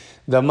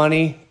the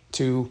money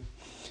to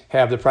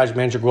have the project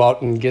manager go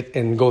out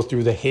and go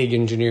through the Hague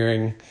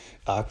Engineering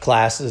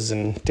classes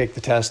and take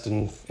the test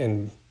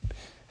and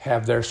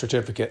have their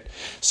certificate.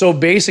 So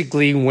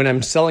basically, when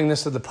I'm selling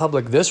this to the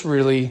public, this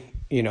really,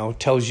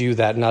 tells you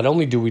that not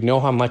only do we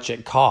know how much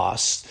it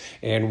costs,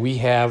 and we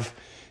have,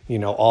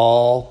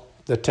 all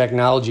the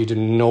technology to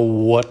know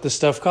what the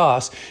stuff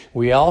costs,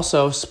 we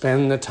also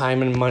spend the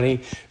time and money.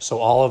 So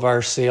all of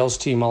our sales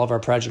team, all of our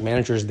project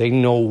managers, they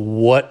know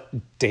what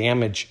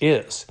damage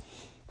is.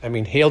 I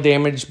mean, hail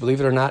damage,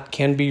 believe it or not,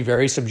 can be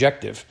very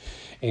subjective.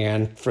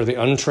 And for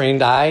the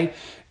untrained eye,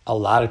 a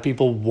lot of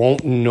people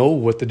won't know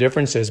what the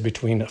difference is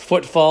between a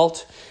foot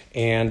fault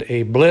and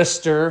a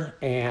blister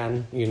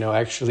and,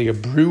 actually a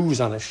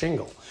bruise on a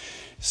shingle.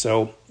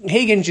 So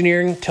Hague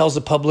Engineering tells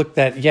the public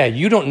that, yeah,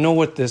 you don't know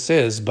what this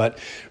is, but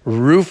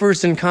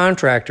roofers and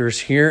contractors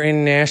here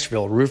in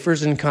Nashville,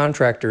 roofers and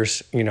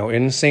contractors,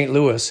 in St.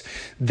 Louis,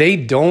 they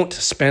don't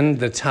spend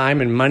the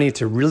time and money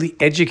to really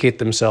educate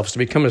themselves, to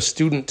become a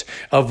student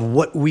of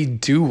what we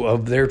do,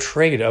 of their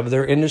trade, of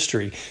their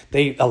industry.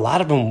 A lot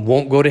of them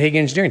won't go to Hague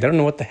Engineering. They don't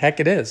know what the heck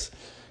it is.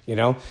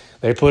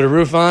 They put a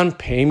roof on,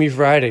 pay me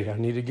Friday. I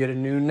need to get a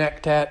new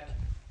neck tat,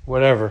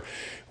 whatever.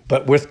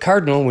 But with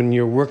Cardinal, when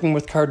you're working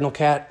with Cardinal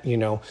Cat,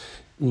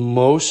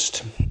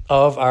 most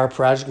of our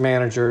project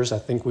managers, I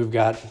think we've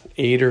got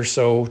 8 or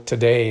so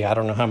today. I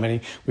don't know how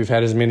many. We've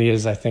had as many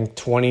as, I think,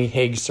 20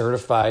 Hague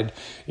certified,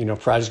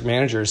 project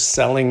managers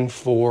selling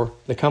for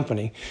the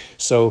company.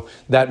 So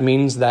that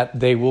means that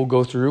they will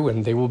go through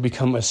and they will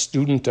become a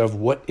student of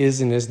what is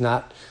and is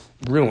not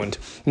ruined.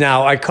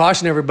 Now, I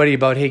caution everybody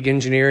about Hague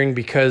Engineering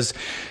because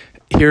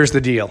here's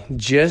the deal.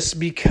 Just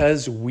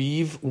because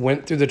we've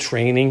went through the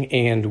training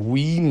and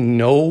we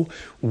know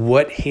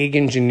what Hague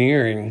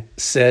Engineering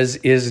says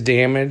is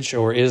damage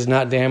or is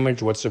not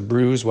damage, what's a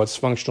bruise, what's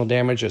functional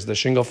damage, is the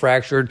shingle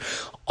fractured,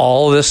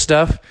 all this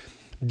stuff,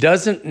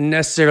 doesn't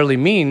necessarily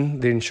mean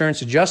the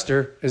insurance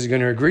adjuster is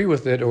going to agree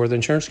with it or the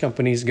insurance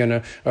company is going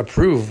to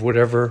approve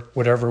whatever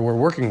we're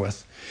working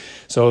with.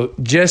 So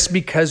just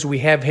because we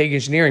have Hague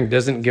Engineering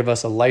doesn't give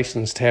us a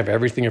license to have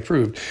everything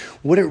approved.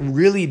 What it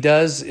really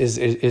does is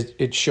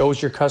it shows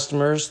your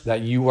customers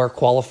that you are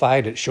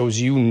qualified. It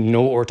shows you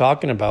know what we're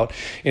talking about.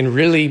 And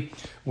really,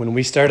 when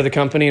we started the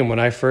company and when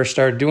I first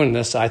started doing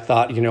this, I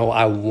thought,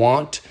 I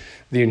want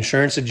the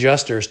insurance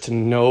adjusters to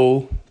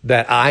know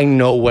that I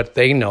know what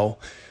they know.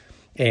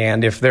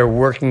 And if they're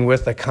working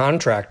with a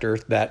contractor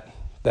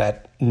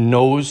that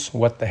knows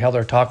what the hell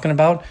they're talking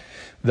about,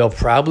 they'll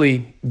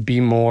probably be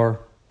more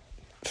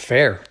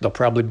fair. They'll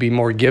probably be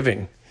more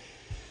giving.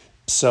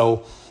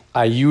 So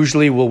I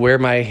usually will wear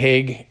my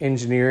Hague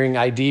Engineering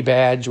ID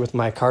badge with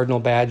my Cardinal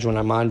badge when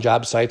I'm on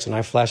job sites, and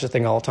I flash the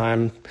thing all the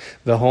time.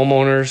 The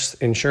homeowners,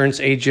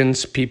 insurance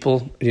agents,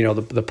 people,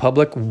 the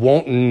public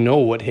won't know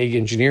what Hague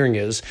Engineering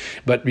is,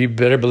 but you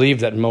better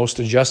believe that most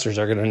adjusters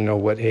are going to know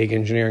what Hague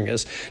Engineering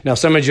is. Now,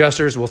 some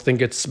adjusters will think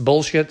it's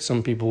bullshit.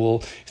 Some people will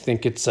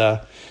think it's,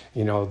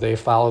 they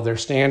follow their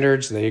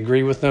standards, they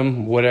agree with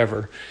them,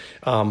 whatever.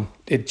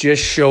 It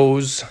just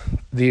shows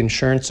the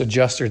insurance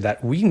adjuster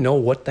that we know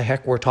what the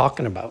heck we're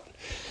talking about.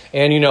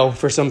 And,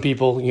 for some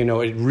people,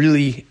 it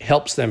really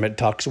helps them. It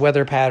talks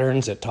weather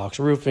patterns, it talks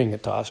roofing,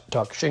 it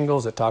talks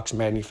shingles, it talks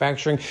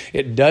manufacturing.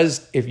 It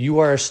does, if you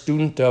are a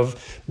student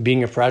of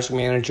being a project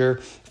manager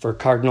for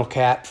Cardinal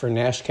Cat, for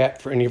Nash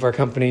Cat, for any of our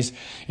companies,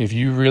 if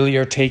you really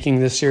are taking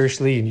this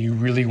seriously and you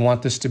really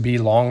want this to be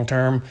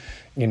long-term,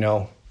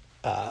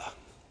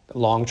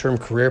 long-term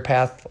career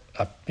path,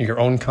 your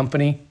own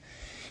company,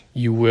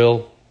 you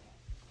will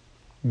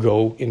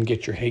go and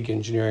get your Hague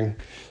Engineering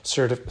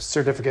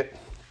certificate.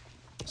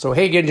 So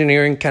Hague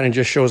Engineering kind of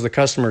just shows the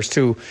customers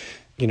too,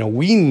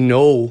 we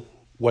know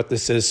what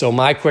this is. So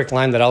my quick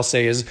line that I'll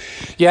say is,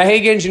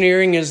 Hague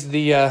Engineering is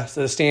the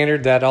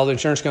standard that all the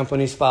insurance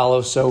companies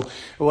follow. So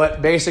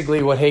what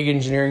Hague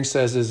Engineering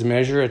says is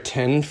measure a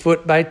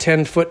 10-foot by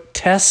 10-foot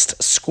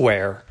test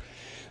square,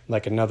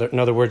 like in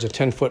other words, a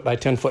 10-foot by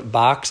 10-foot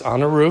box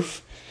on a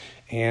roof.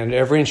 And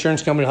every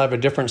insurance company will have a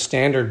different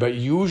standard, but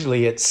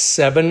usually it's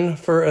 7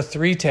 for a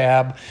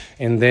 3-tab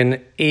and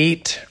then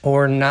 8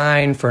 or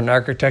 9 for an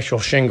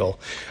architectural shingle.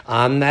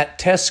 On that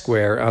test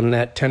square, on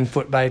that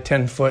 10-foot by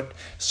 10-foot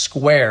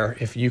square,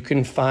 if you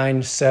can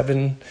find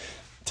 7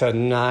 to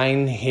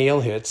 9 hail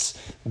hits,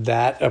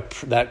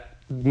 that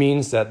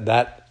means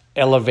that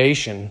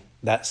elevation,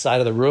 that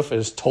side of the roof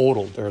is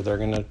totaled, or they're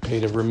going to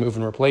pay to remove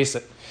and replace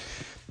it.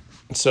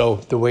 So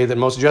the way that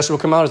most adjusters will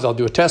come out is they'll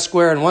do a test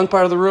square in one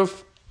part of the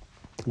roof,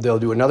 they'll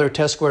do another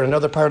test square in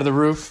another part of the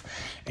roof,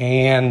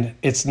 and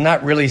it's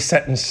not really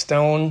set in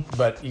stone,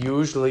 but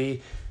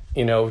usually,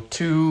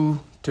 2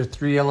 to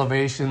 3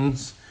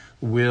 elevations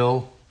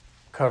will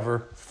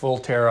cover full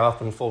tear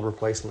off and full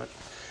replacement.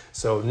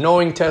 So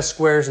knowing test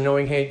squares,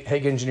 knowing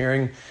Hague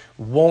Engineering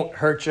won't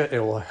hurt you. It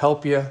will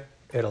help you.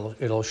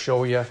 It'll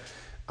show you.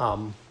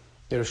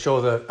 It'll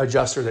show the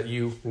adjuster that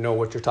you know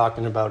what you're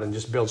talking about and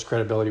just builds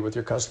credibility with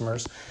your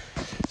customers.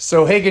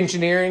 So Hague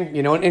Engineering,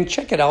 and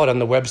check it out on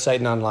the website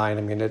and online.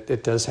 I mean,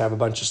 it does have a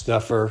bunch of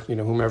stuff for,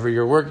 whomever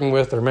you're working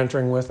with or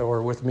mentoring with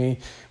or with me,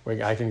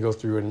 where I can go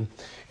through and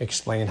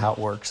explain how it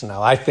works.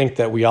 Now, I think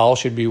that we all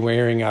should be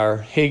wearing our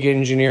Hague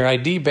Engineer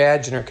ID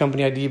badge and our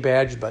company ID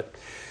badge, but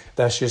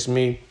that's just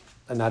me.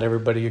 And not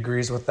everybody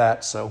agrees with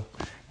that, so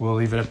we'll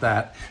leave it at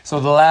that. So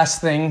the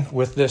last thing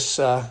with this,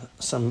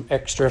 some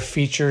extra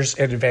features,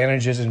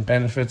 advantages, and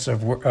benefits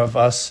of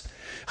us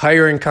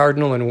hiring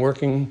Cardinal and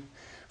working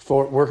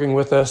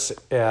with us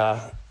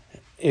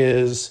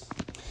is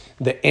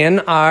the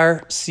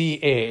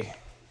NRCA,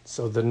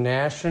 so the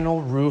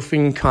National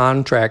Roofing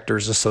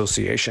Contractors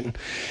Association.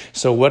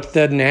 So what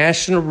the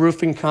National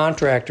Roofing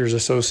Contractors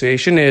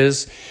Association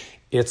is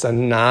It's a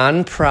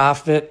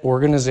nonprofit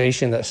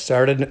organization that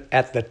started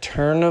at the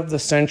turn of the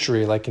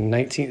century, like in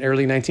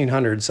early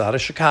 1900s, out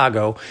of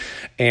Chicago.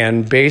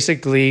 And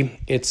basically,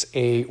 it's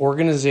a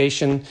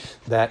organization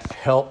that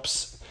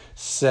helps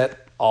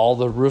set all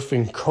the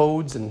roofing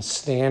codes and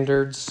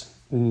standards.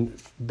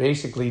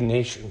 Basically,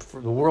 the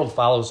world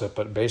follows it,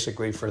 but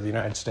basically for the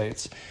United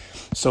States.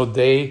 So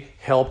they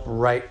help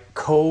write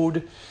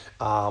code.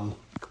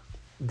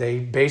 They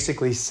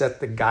basically set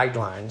the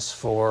guidelines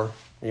for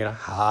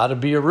how to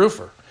be a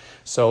roofer.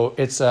 So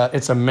it's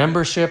a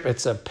membership.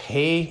 It's a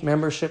pay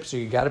membership, so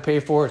you got to pay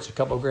for it. It's a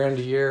couple $grand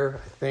a year,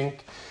 I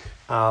think.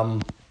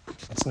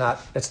 It's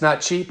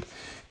not cheap.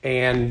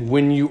 And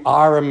when you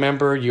are a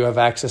member, you have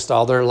access to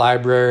all their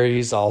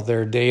libraries, all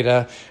their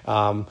data.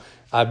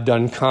 I've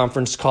done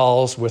conference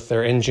calls with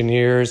their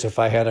engineers. If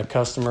I had a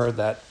customer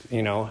that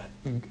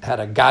had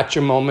a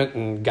gotcha moment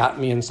and got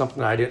me in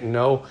something I didn't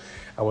know,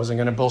 I wasn't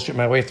going to bullshit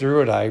my way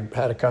through it. I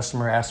had a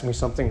customer ask me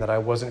something that I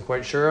wasn't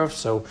quite sure of,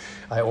 so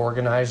I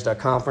organized a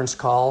conference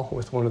call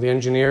with one of the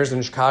engineers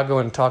in Chicago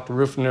and talked to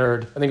Roof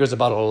Nerd. I think it was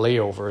about a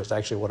layover is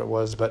actually what it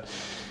was. But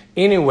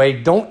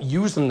anyway, don't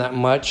use them that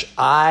much.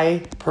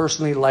 I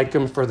personally like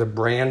them for the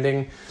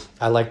branding.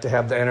 I like to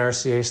have the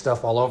NRCA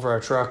stuff all over our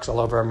trucks, all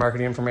over our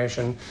marketing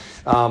information.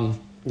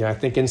 I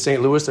think in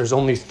St. Louis, there's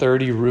only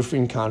 30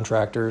 roofing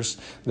contractors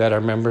that are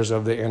members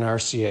of the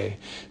NRCA.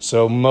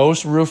 So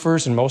most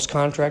roofers and most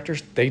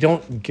contractors, they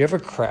don't give a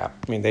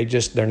crap. I mean,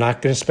 they're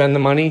not going to spend the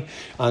money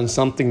on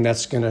something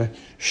that's going to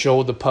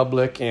show the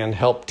public and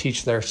help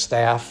teach their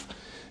staff,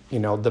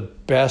 the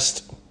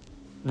best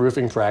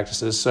roofing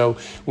practices. So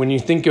when you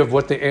think of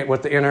what the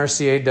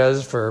NRCA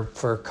does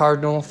for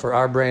Cardinal, for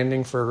our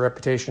branding, for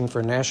reputation,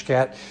 for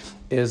NashCat,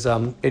 is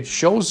it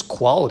shows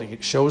quality.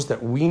 It shows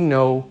that we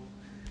know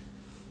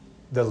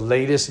the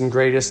latest and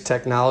greatest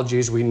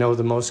technologies. We know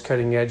the most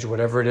cutting edge,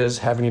 whatever it is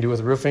having to do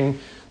with roofing,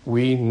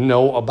 we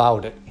know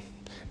about it.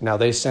 Now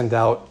they send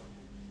out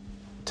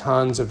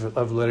tons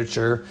of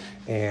literature,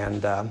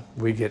 and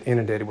we get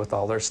inundated with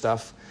all their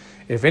stuff.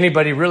 If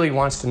anybody really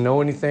wants to know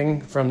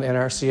anything from the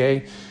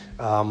NRCA,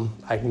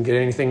 I can get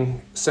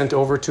anything sent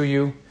over to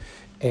you.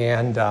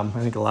 And I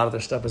think a lot of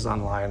their stuff is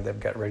online. They've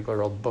got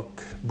regular old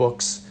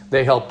books.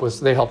 They help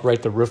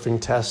write the roofing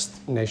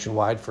test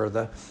nationwide for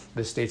the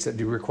states that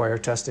do require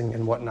testing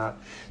and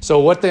whatnot. So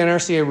what the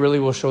NRCA really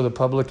will show the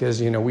public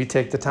is, we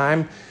take the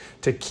time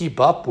to keep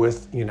up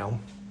with,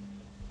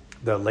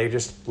 the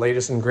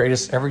latest and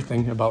greatest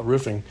everything about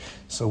roofing.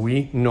 So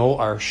we know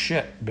our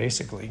shit,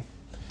 basically.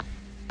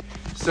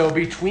 So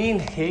between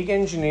Hague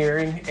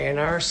Engineering,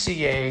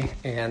 NRCA,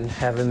 and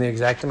having the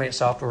Xactimate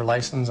software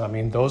license,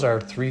 those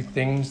are three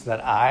things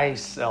that I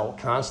sell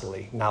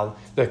constantly. Now,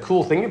 the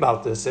cool thing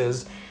about this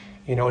is,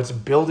 it's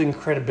building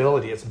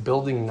credibility, it's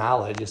building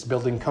knowledge, it's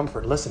building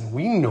comfort. Listen,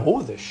 we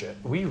know this shit.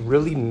 We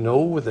really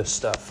know this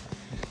stuff.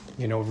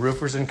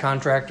 Roofers and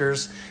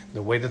contractors,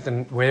 the way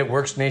it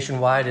works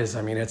nationwide is,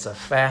 it's a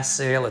fast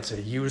sale, it's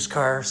a used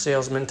car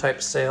salesman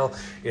type sale,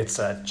 it's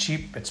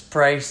cheap, it's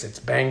price, it's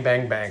bang,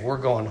 bang, bang. We're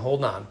going,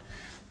 hold on,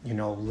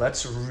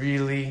 let's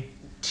really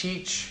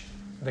teach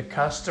the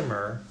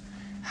customer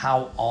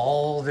how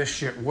all this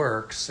shit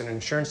works. An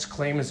insurance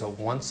claim is a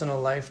once in a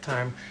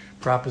lifetime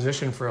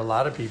proposition for a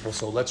lot of people.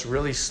 So let's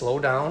really slow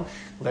down,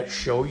 let's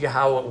show you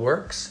how it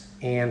works,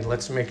 and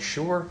let's make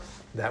sure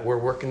that we're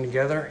working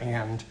together,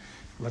 and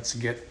let's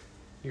get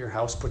your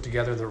house put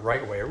together the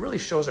right way. It really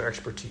shows our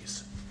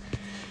expertise.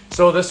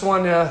 So this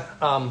one,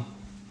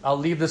 I'll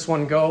leave this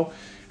one go.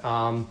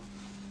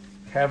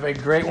 Have a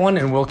great one,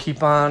 and we'll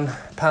keep on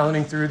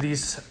pounding through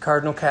these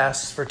Cardinal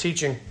casts for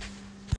teaching.